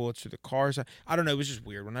 There were no bullets through the cars. I don't know. It was just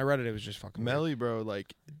weird. When I read it, it was just fucking Melly, weird. bro.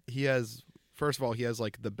 Like, he has. First of all, he has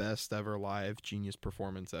like the best ever live Genius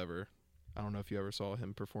performance ever. I don't know if you ever saw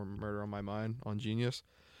him perform Murder on My Mind on Genius.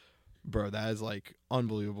 Bro, that is like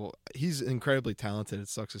unbelievable. He's incredibly talented. It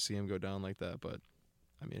sucks to see him go down like that, but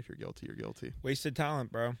I mean, if you're guilty, you're guilty. Wasted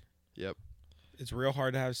talent, bro. Yep. It's real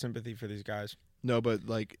hard to have sympathy for these guys. No, but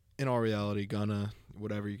like in all reality, Gunna,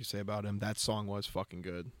 whatever you can say about him, that song was fucking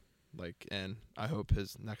good. Like, and I hope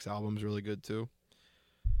his next album's really good too.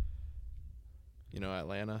 You know,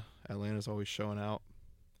 Atlanta's always showing out.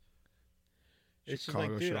 It's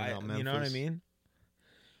Chicago just like, dude, you know what I mean?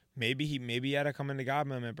 Maybe he had a come into God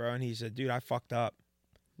moment, bro, and he said, dude, I fucked up.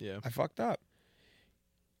 Yeah. I fucked up.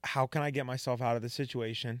 How can I get myself out of the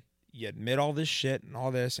situation? You admit all this shit and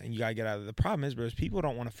all this, and you gotta get out of it. The problem is, bro, is people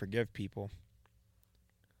don't want to forgive people.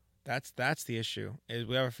 That's the issue, is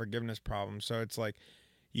we have a forgiveness problem. So it's like,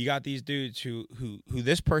 you got these dudes who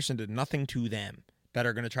this person did nothing to them, that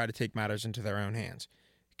are going to try to take matters into their own hands.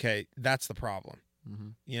 Okay, that's the problem.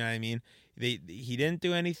 Mm-hmm. You know what I mean? He didn't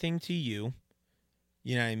do anything to you.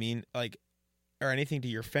 You know what I mean? Like, or anything to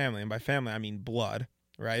your family. And by family, I mean blood,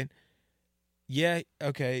 right? Yeah,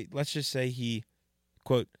 okay, let's just say he,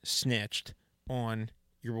 quote, snitched on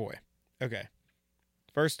your boy. Okay.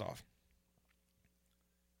 First off,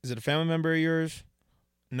 is it a family member of yours?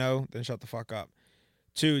 No? Then shut the fuck up.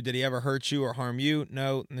 2, did he ever hurt you or harm you?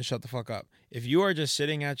 No, then shut the fuck up. If you are just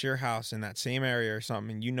sitting at your house in that same area or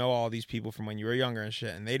something, and you know all these people from when you were younger and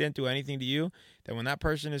shit, and they didn't do anything to you, then when that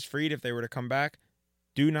person is freed, if they were to come back,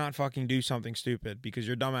 do not fucking do something stupid, because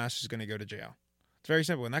your dumbass is going to go to jail. It's very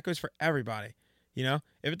simple, and that goes for everybody. You know,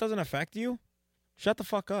 if it doesn't affect you, shut the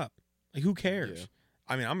fuck up. Like, who cares? Yeah.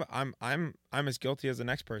 I mean, I'm as guilty as the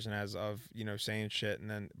next person as of, you know, saying shit,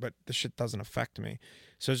 but the shit doesn't affect me.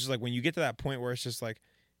 So it's just like, when you get to that point where it's just like,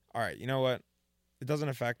 all right, you know what? It doesn't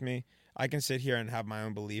affect me. I can sit here and have my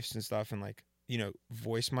own beliefs and stuff and, like, you know,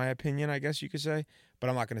 voice my opinion, I guess you could say, but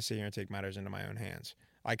I'm not going to sit here and take matters into my own hands.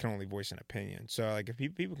 I can only voice an opinion. So, like, if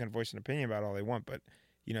people can voice an opinion about all they want, but,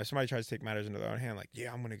 you know, somebody tries to take matters into their own hand, like,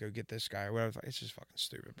 yeah, I'm going to go get this guy or whatever. It's just fucking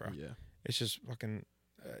stupid, bro. Yeah. It's just fucking,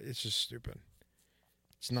 it's just stupid.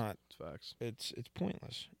 It's not. It's facts. It's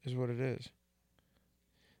pointless, is what it is.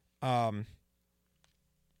 Trying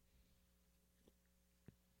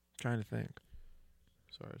to think.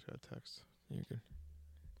 Sorry, I just got a text. You're good.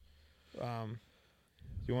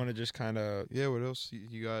 You want to just kind of... Yeah, what else?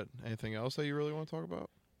 You got anything else that you really want to talk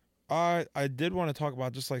about? I did want to talk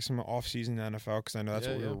about just like some off-season NFL, because I know that's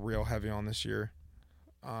what we were real heavy on this year.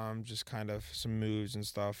 Just kind of some moves and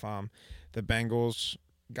stuff. The Bengals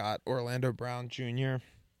got Orlando Brown Jr.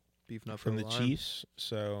 beefing up from the Chiefs.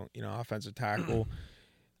 So, you know, offensive tackle.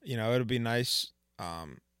 You know, it'll be nice.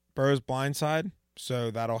 Burrow's blindside, so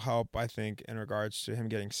that'll help, I think, in regards to him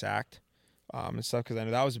getting sacked and stuff, because I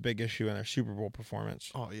know that was a big issue in their Super Bowl performance.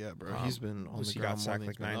 Oh, yeah, bro. He's been on the ground. He got sacked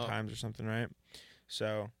like 9 times or something, right?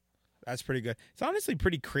 So that's pretty good. It's honestly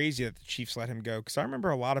pretty crazy that the Chiefs let him go, because I remember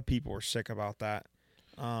a lot of people were sick about that.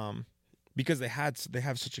 Because they have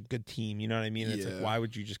such a good team, you know what I mean? It's like, why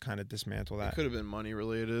would you just kind of dismantle that? It could have been money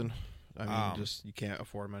related. I mean, just you can't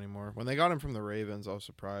afford him anymore. When they got him from the Ravens, I was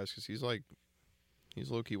surprised, because he's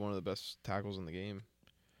low-key one of the best tackles in the game.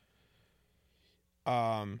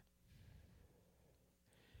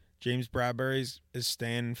 James Bradbury is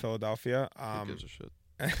staying in Philadelphia. Who gives a shit?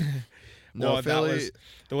 No, Philly.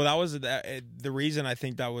 That was the reason I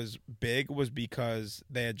think that was big, was because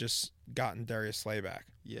they had just gotten Darius Slay back.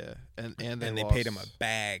 Yeah, and they paid him a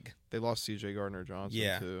bag. They lost C.J.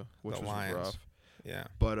 Gardner-Johnson too, which was Lions. rough. Yeah,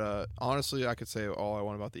 but honestly, I could say all I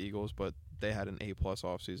want about the Eagles, but they had an A+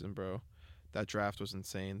 offseason, bro. That draft was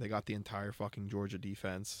insane. They got the entire fucking Georgia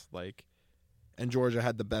defense, and Georgia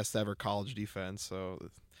had the best ever college defense. So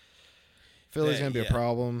Philly's gonna be a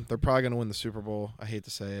problem. They're probably gonna win the Super Bowl. I hate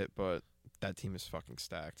to say it, but that team is fucking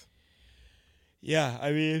stacked. Yeah,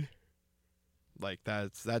 I mean,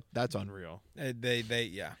 that's unreal.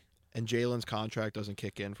 They. And Jalen's contract doesn't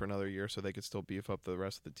kick in for another year, so they could still beef up the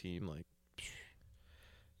rest of the team.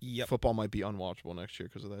 Football might be unwatchable next year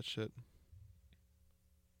because of that shit.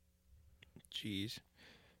 Jeez.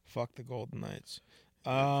 Fuck the Golden Knights.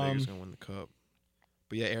 Vegas gonna win the cup.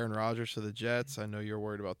 But yeah, Aaron Rodgers to the Jets. I know you're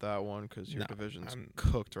worried about that one because your division's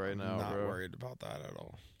cooked right now, not bro. Not worried about that at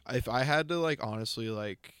all. If I had to, like, honestly,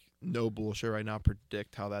 like, no bullshit right now,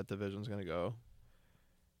 predict how that division's gonna go,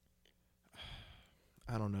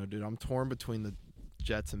 I don't know, dude. I'm torn between the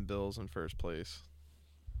Jets and Bills in first place.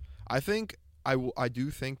 I do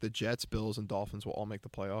think the Jets, Bills, and Dolphins will all make the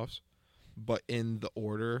playoffs, but in the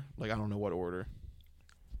order, like, I don't know what order.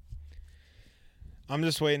 I'm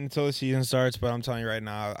just waiting until the season starts, but I'm telling you right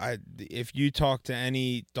now, if you talk to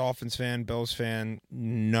any Dolphins fan, Bills fan,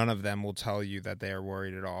 none of them will tell you that they are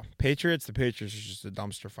worried at all. The Patriots are just a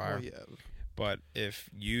dumpster fire. Oh, yeah. But if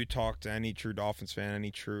you talk to any true Dolphins fan,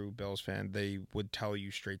 any true Bills fan, they would tell you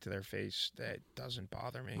straight to their face that it doesn't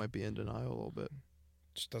bother me. Might be in denial a little bit.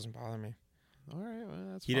 Just doesn't bother me. All right, well,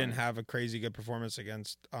 that's He fine. didn't have a crazy good performance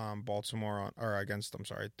against Miami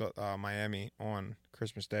on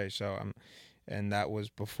Christmas Day. So and that was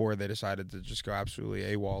before they decided to just go absolutely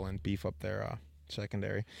AWOL and beef up their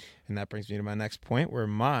secondary. And that brings me to my next point, where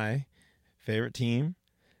my favorite team,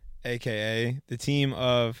 aka the team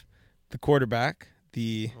of the quarterback,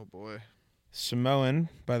 the Samoan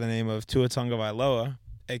by the name of Tua Tagovailoa,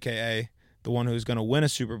 aka the one who's going to win a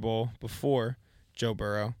Super Bowl before Joe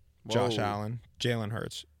Burrow, Josh Allen, Jalen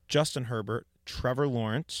Hurts, Justin Herbert, Trevor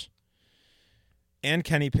Lawrence, and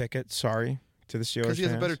Kenny Pickett. Sorry to the Steelers fans. Because he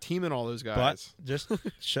has a better team than all those guys. But just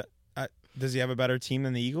does he have a better team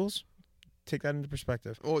than the Eagles? Take that into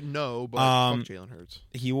perspective. Oh, no, but fuck Jalen Hurts.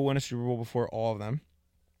 He will win a Super Bowl before all of them.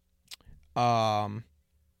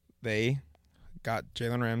 They got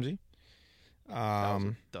Jalen Ramsey. That was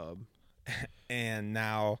a dub. And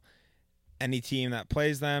now any team that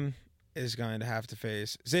plays them is going to have to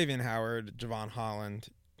face Xavier Howard, Javon Holland,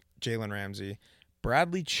 Jalen Ramsey,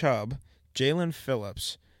 Bradley Chubb, Jalen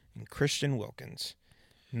Phillips, and Christian Wilkins.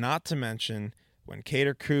 Not to mention when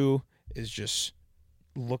Cater Koo is just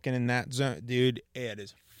looking in that zone, dude, it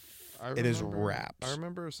is wraps. I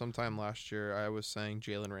remember sometime last year I was saying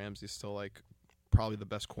Jalen Ramsey's still like probably the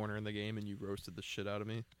best corner in the game, and you roasted the shit out of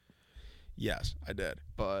me. Yes, I did.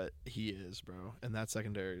 But he is, bro. And that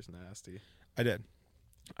secondary is nasty. I did.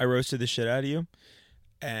 I roasted the shit out of you.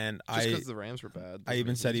 And just because the Rams were bad. I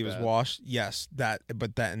even said he was washed. Yes,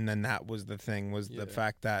 and then that was the thing, was the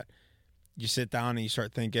fact that you sit down and you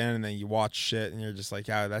start thinking, and then you watch shit, and you're just like,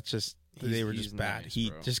 yeah, that's just, they were just bad. Nice,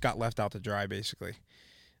 he just got left out to dry, basically.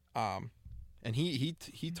 And he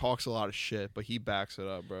talks a lot of shit, but he backs it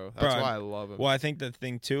up, bro. That's why I love him. Well, I think the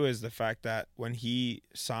thing too is the fact that when he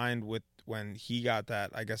got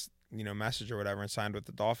that, I guess, message or whatever, and signed with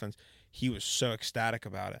the Dolphins, he was so ecstatic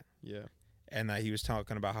about it. Yeah. And that he was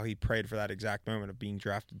talking about how he prayed for that exact moment of being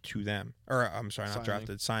drafted to them. Or, I'm sorry, not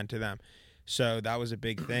drafted, signed to them. So that was a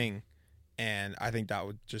big thing. And I think that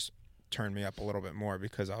would just turn me up a little bit more,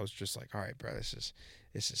 because I was just like, all right, bro, this is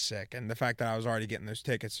sick. And the fact that I was already getting those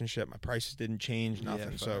tickets and shit, my prices didn't change,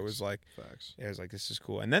 nothing. So it was like, this is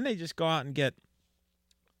cool. And then they just go out and get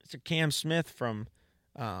Cam Smith from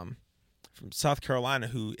South Carolina,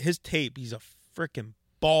 who his tape, he's a freaking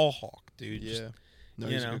ball hawk, dude. Yeah.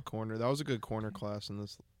 He's a good corner. That was a good corner class in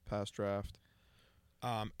this past draft.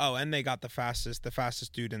 And they got the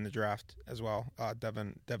fastest dude in the draft as well,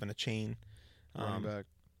 Devin Achane, running back.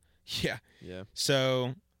 Yeah. Yeah.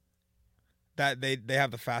 So that they have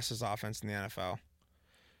the fastest offense in the NFL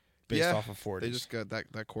based off of 40s. They just got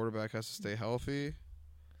that quarterback has to stay healthy,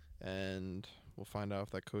 and we'll find out if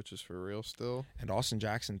that coach is for real still. And Austin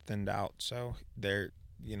Jackson thinned out, so there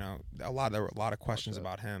were a lot of questions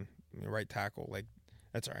about him. I mean, right tackle, like,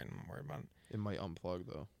 that's all right. I'm not worried about it. It might unplug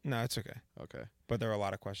though. No, it's okay. Okay. But there were a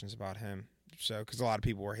lot of questions about him. So, because a lot of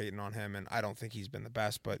people were hating on him, and I don't think he's been the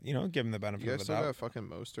best, but, give him the benefit of the doubt. You guys still got fucking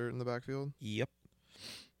Mostert in the backfield? Yep.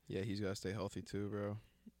 Yeah, he's got to stay healthy too, bro.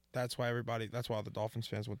 That's why all the Dolphins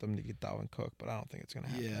fans want them to get Dalvin Cook, but I don't think it's going to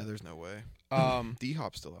happen. Yeah, there's no way.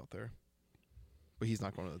 D-Hop's still out there. But he's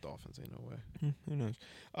not going to the Dolphins. Ain't no way. Who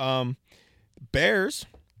knows? Bears.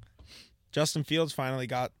 Justin Fields finally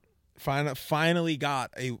got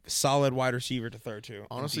a solid wide receiver to throw to.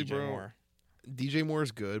 Honestly, bro, DJ Moore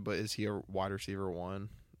is good, but is he a wide receiver one?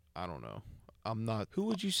 I don't know. I'm not. Who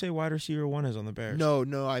would you say wide receiver one is on the Bears? No.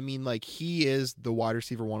 I mean, like, he is the wide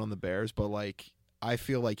receiver one on the Bears, but, like, I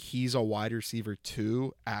feel like he's a wide receiver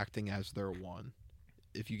two acting as their one,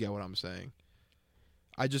 if you get what I'm saying.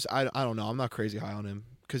 I don't know. I'm not crazy high on him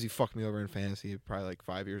because he fucked me over in fantasy probably like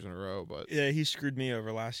 5 years in a row. But yeah, he screwed me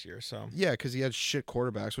over last year. So yeah, because he had shit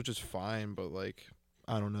quarterbacks, which is fine. But, like,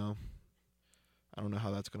 I don't know. I don't know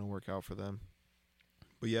how that's gonna work out for them.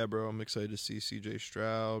 But yeah, bro, I'm excited to see C.J.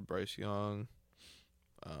 Stroud, Bryce Young.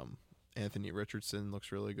 Anthony Richardson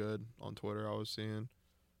looks really good on Twitter. I was seeing.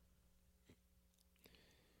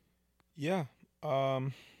 Yeah.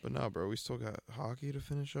 But no, bro, we still got hockey to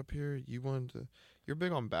finish up here. You're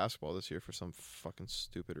big on basketball this year for some fucking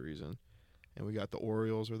stupid reason. And we got the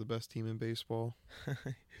Orioles are the best team in baseball.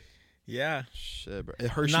 Yeah. Shit, bro.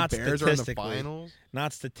 Hershey Not Bears are in the statistically. finals.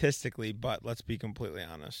 Not statistically, but let's be completely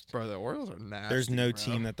honest. Bro, the Orioles are nasty. There's no bro.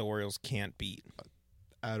 team that the Orioles can't beat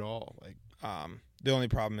at all. Like, the only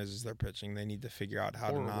problem is their pitching. They need to figure out how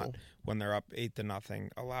horrible. to not, when they're up 8-0,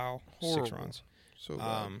 allow Horrible. 6 runs. So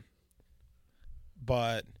bad.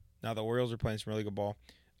 But now the Orioles are playing some really good ball.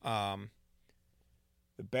 The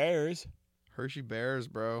Bears. Hershey Bears,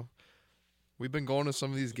 bro. We've been going to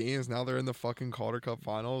some of these games. Now they're in the fucking Calder Cup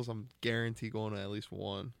finals. I'm guaranteed going to at least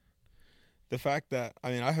one. The fact that,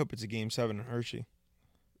 I hope it's a Game 7 in Hershey.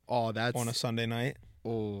 Oh, that's On a Sunday night.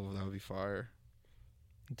 Oh, that would be fire.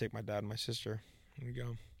 I'll take my dad and my sister. Here we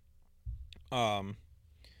go.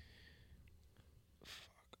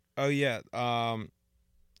 Oh yeah.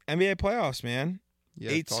 NBA playoffs, man.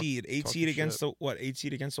 Yeah, 8 seed against shit. the 8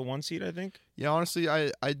 seed against the 1 seed, I think. Yeah, honestly,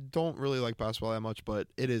 I don't really like basketball that much, but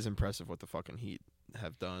it is impressive what the fucking Heat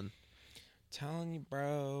have done. Telling you,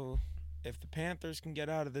 bro, if the Panthers can get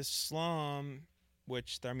out of this slum,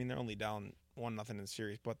 which they're only down 1-0 in the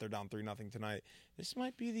series, but they're down 3-0 tonight. This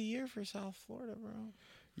might be the year for South Florida, bro.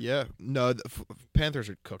 Yeah, no, the Panthers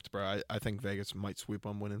are cooked, bro. I think Vegas might sweep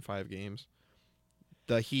them, winning 5 games.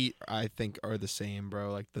 The Heat, I think, are the same,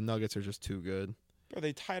 bro. Like the Nuggets are just too good. Bro,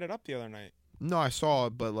 they tied it up the other night. No, I saw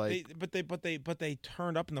it, but like, they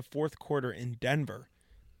turned up in the fourth quarter in Denver.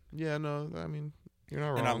 Yeah, no, I mean, you're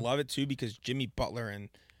not wrong. And I love it too because Jimmy Butler and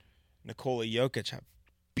Nikola Jokic have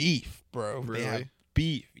beef, bro. Really? They have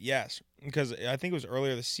beef, yes. Because I think it was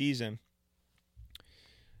earlier this season.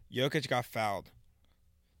 Jokic got fouled,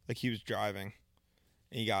 like he was driving,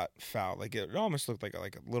 and he got fouled. Like it almost looked like a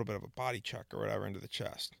little bit of a body check or whatever into the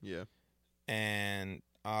chest. Yeah. And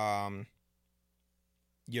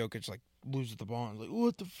Jokic like loses the ball and is like,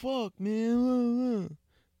 "What the fuck, man?"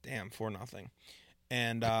 Damn, 4-0.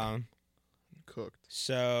 And Cooked.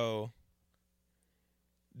 so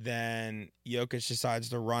then Jokic decides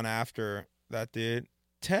to run after that dude,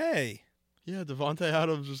 Tay. Yeah, Devontae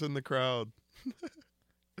Adams was in the crowd.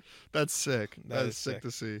 That's sick. That is is sick sick.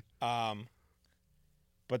 to see.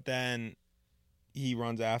 But then he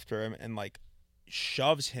runs after him and like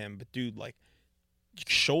shoves him, but dude like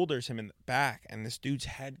shoulders him in the back, and this dude's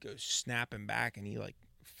head goes snapping back, and he like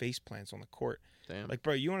face plants on the court. Damn. Like,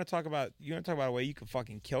 bro, you want to talk about a way you could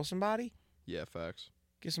fucking kill somebody? Yeah, facts.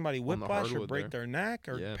 Get somebody the whiplash or hardwood break there. their neck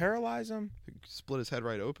or Yeah. paralyze them? Split his head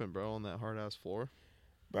right open, bro, on that hard ass floor.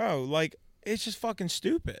 Bro, like it's just fucking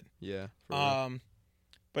stupid. Yeah. For real.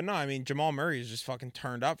 But no, Jamal Murray is just fucking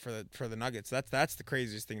turned up for the Nuggets. That's the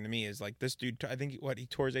craziest thing to me is like this dude. I think he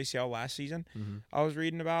tore his ACL last season. Mm-hmm. I was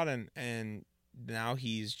reading about and now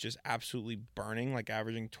he's just absolutely burning, like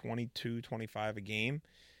averaging 22, 25 a game.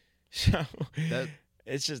 So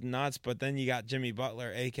it's just nuts. But then you got Jimmy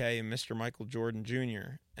Butler, a.k.a. Mr. Michael Jordan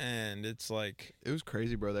Jr., and it's like It was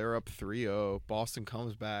crazy, bro. They were up 3-0. Boston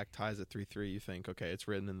comes back, ties at 3-3. You think, okay, it's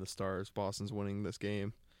written in the stars. Boston's winning this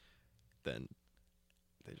game. Then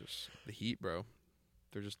the Heat, bro.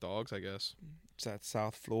 They're just dogs, I guess. it's at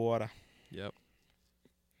South Florida. Yep.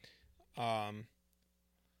 But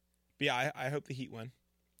yeah, I hope the Heat win.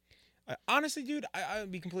 Honestly, dude, I'll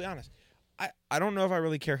be completely honest. I don't know if I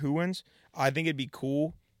really care who wins. I think it'd be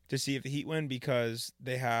cool to see if the Heat win because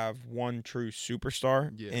they have one true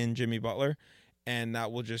superstar in Jimmy Butler, and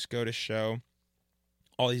that will just go to show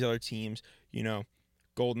all these other teams,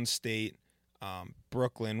 Golden State,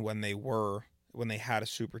 Brooklyn when they had a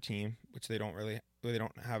super team, which they don't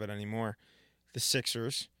have it anymore. The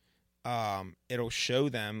Sixers, it'll show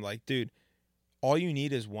them like, dude, all you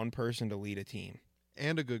need is one person to lead a team.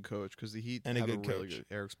 And a good coach, because the Heat and have a good really coach. Good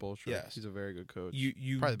Eric Spoelstra. Yes. He's a very good coach.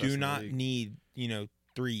 You Probably the best do in the not league. need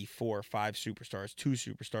 3, 4, 5 superstars, 2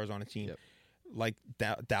 superstars on a team, Yep. like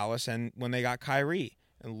Dallas, and when they got Kyrie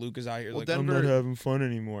and Luke is out here like Denver, I'm not having fun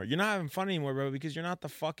anymore. You're not having fun anymore, bro, because you're not the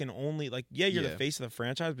fucking only you're the Yeah. face of the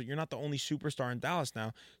franchise, but you're not the only superstar in Dallas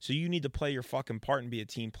now. So you need to play your fucking part and be a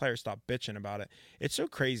team player. Stop bitching about it. It's so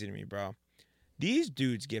crazy to me, bro. These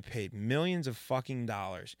dudes get paid millions of fucking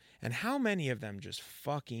dollars, and how many of them just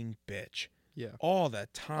fucking bitch Yeah. all the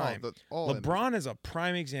time? LeBron is a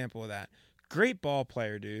prime example of that. Great ball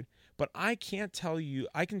player, dude. But I can tell you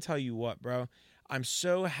what, bro. I'm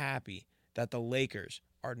so happy that the Lakers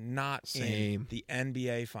are not in the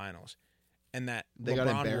NBA Finals, and that They got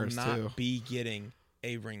LeBron will embarrassed, not too. be getting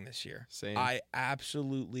a ring this year. Same. I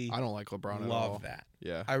absolutely I don't like LeBron at all. love that.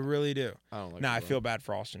 Yeah. I really do. I don't like Now, LeBron. I feel bad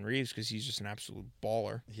for Austin Reeves because he's just an absolute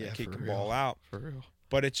baller. Yeah, That kid for can real. ball out. For real.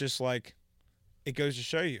 But it's just like, it goes to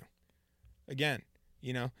show you. Again,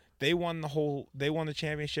 you know, they won the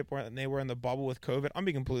championship when they were in the bubble with COVID. I'm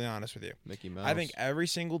being completely honest with you. Mickey Mouse. I think every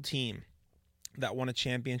single team that won a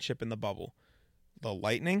championship in the bubble, the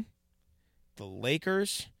Lightning, the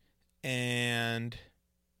Lakers, and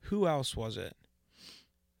who else was it?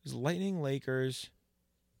 It was Lightning, Lakers,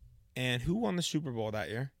 and who won the Super Bowl that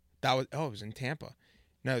year? It was in Tampa.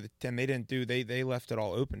 No, they didn't do. They left it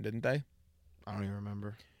all open, didn't they? I don't even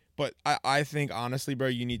remember. But I think honestly, bro,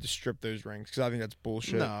 you need to strip those rings because I think that's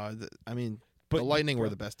bullshit. No, I mean, But the Lightning were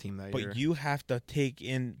the best team that year. But you have to take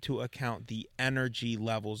into account the energy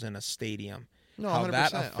levels in a stadium. No, how 100%,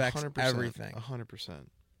 that affects 100%, everything. 100%.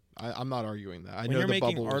 I'm not arguing that. I When know you're the making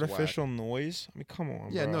bubble was artificial whack. noise, I mean, come on,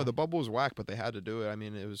 Yeah, bro. no, the bubble was whack, but they had to do it. I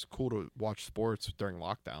mean, it was cool to watch sports during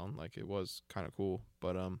lockdown. Like, it was kind of cool.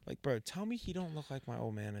 But Like, bro, tell me he don't look like my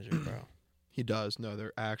old manager, bro. he does. No,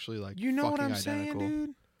 they're actually like You know what fucking I'm identical. saying,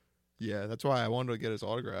 dude? Yeah, that's why I wanted to get his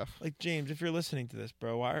autograph. Like, James, if you're listening to this,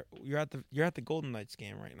 bro, you're at the Golden Knights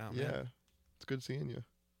game right now, man. Yeah, it's good seeing you.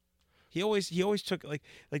 He always took like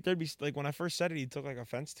there'd be like when I first said it, he took like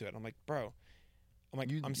offense to it. I'm like, bro. I'm like,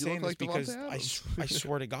 You I'm look saying like this because Devontae Adams. I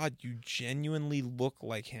swear to God, you genuinely look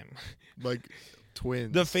like him. Like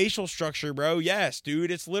twins. The facial structure, bro. Yes, dude.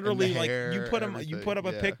 It's literally like hair, you put up a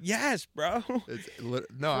everything, pic. Yes, bro.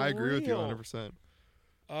 No, I For agree with you real. 100%.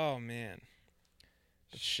 Oh man.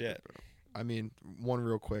 Shit. I mean, one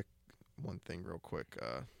thing real quick,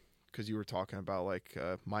 because you were talking about like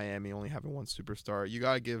Miami only having one superstar. You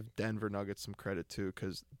gotta give Denver Nuggets some credit too,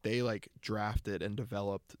 because they like drafted and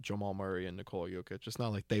developed Jamal Murray and Nikola Jokic. It's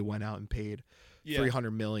not like they went out and paid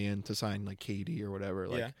 $300 million to sign like KD or whatever.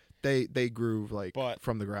 Like they grew like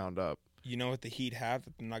from the ground up. You know what the Heat have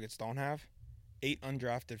that the Nuggets don't have? 8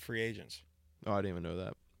 undrafted free agents. Oh, I didn't even know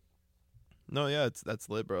that. No, yeah, that's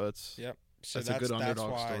lit, bro. That's So that's a good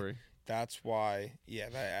underdog story. That's why,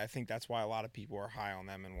 I think that's why a lot of people are high on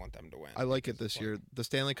them and want them to win. I like it this year. The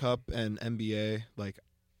Stanley Cup and NBA, like,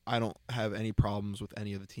 I don't have any problems with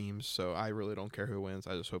any of the teams, so I really don't care who wins.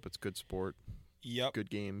 I just hope it's good sport. Yep. Good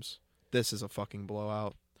games. This is a fucking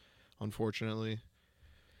blowout, unfortunately.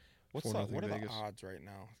 What are the odds right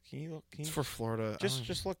now? Can you look? It's for Florida.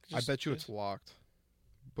 Just look. I bet you it's locked.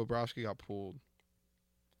 Bobrovsky got pulled,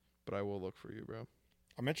 but I will look for you, bro.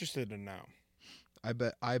 I'm interested to know. I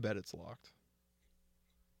bet it's locked.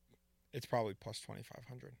 It's probably plus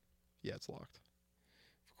 2,500. Yeah, it's locked.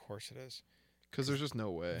 Of course it is. Because there's just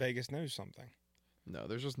no way. Vegas knows something. No,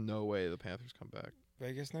 there's just no way the Panthers come back.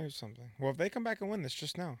 Vegas knows something. Well, if they come back and win this,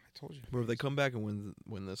 just now, I told you. Well, if they come back and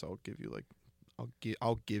win this, I'll give you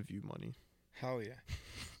I'll give you money. Hell yeah.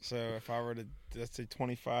 So if I were to, let's say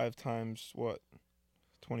 25 times what?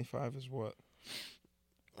 25 is what?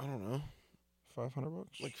 I don't know. $500?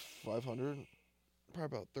 Like 500? Probably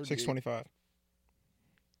about 30. 625.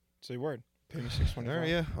 Say word. Pay me 625. All right,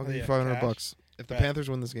 yeah. I'll give you yeah, $500. cash. If the Bet. Panthers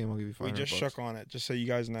win this game, I'll give you $500. We just shook on it, just so you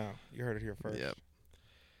guys know. You heard it here first. Yep.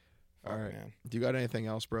 Fuck, All right. man. Do you got anything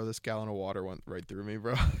else, bro? This gallon of water went right through me,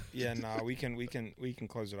 bro. Yeah, nah, we can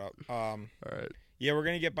close it up. All right. Yeah, we're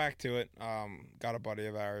gonna get back to it. Got a buddy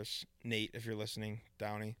of ours, Nate, if you're listening,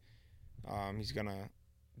 Downey. I'm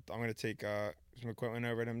gonna take some equipment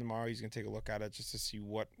over to him tomorrow. He's gonna take a look at it just to see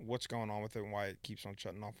what's going on with it and why it keeps on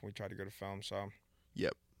shutting off when we try to go to film. So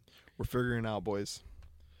Yep. We're figuring it out, boys.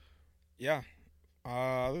 yeah.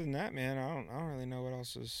 Other than that, man, I don't really know what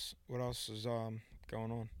else is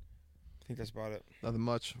going on. I think that's about it. Nothing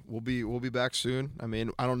much. We'll be back soon. I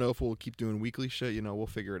mean, I don't know if we'll keep doing weekly shit. You know, we'll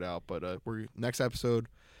figure it out. But we're next episode.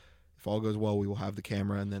 If all goes well, we will have the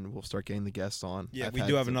camera, and then we'll start getting the guests on. Yeah, we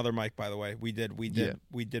do have another mic, by the way. We did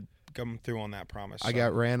come through on that promise. I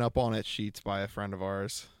got ran up on at Sheets by a friend of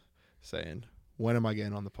ours, saying, "When am I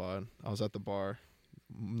getting on the pod?" I was at the bar.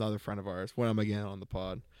 Another friend of ours. When am I getting on the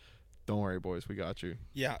pod? Don't worry, boys. We got you.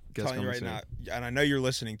 Yeah, Guest telling you right coming now, and I know you're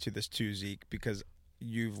listening to this too, Zeke, because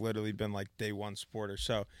you've literally been like day one supporter.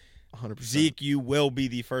 So, 100%. Zeke, you will be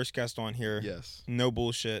the first guest on here. Yes. No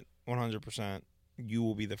bullshit. 100%. You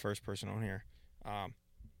will be the first person on here.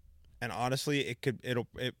 And honestly,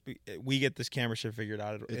 we get this camera shit figured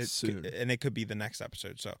out. It's soon. And it could be the next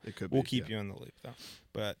episode. So It could. we'll keep you in the loop, though.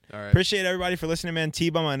 But All right. appreciate everybody for listening, man.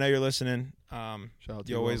 T-Bum, I know you're listening. Shout out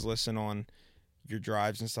to You always listen on your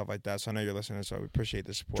drives and stuff like that. So I know you're listening. So we appreciate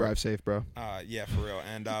the support. Drive safe, bro. Yeah, for real.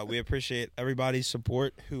 And we appreciate everybody's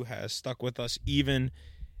support who has stuck with us, even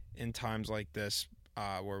in times like this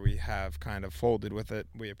where we have kind of folded with it.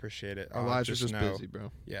 We appreciate it. Our lives are just busy,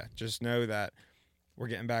 bro. Yeah, just know that we're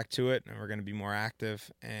getting back to it, and we're going to be more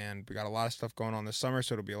active. And we got a lot of stuff going on this summer,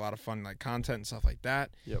 so it'll be a lot of fun, like content and stuff like that.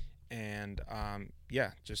 Yep. And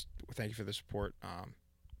just thank you for the support.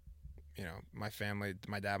 My family,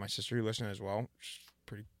 my dad, my sister who listen as well, which is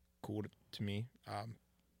pretty cool to me.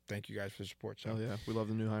 Thank you guys for the support. So yeah, we love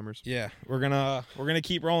the Newheimers. Yeah, we're gonna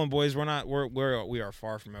keep rolling, boys. We are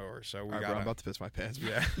far from over. So we got. I'm about to piss my pants.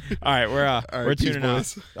 Yeah. All right, we're tuning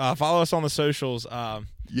out. Follow us on the socials.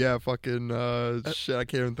 Yeah, fucking shit. I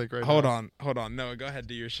can't even think right hold now. Hold on. No, go ahead.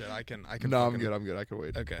 Do your shit. I can. No, I'm good. I can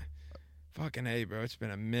wait. Okay. Fucking hey, bro. It's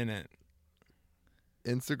been a minute.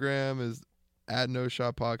 Instagram is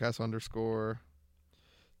 @NoShotPodcast_.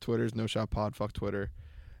 Twitter's NoShotPod. Fuck Twitter.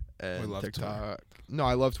 And we love TikTok. Twitter. No,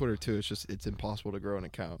 I love Twitter too. It's impossible to grow an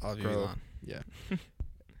account. I love you, Elon. Yeah.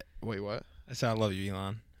 Wait, what? I said I love you,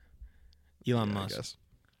 Elon. Elon Musk. I guess.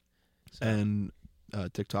 So. And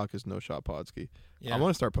TikTok is NoShotPodski. Yeah. I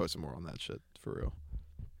want to start posting more on that shit for real.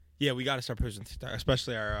 Yeah, we got to start posting TikTok,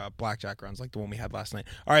 especially our blackjack runs like the one we had last night.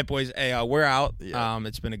 All right, boys. Hey, we're out. Yeah.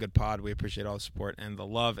 It's been a good pod. We appreciate all the support and the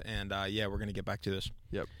love. And we're gonna get back to this.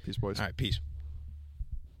 Yep. Peace, boys. All right, peace.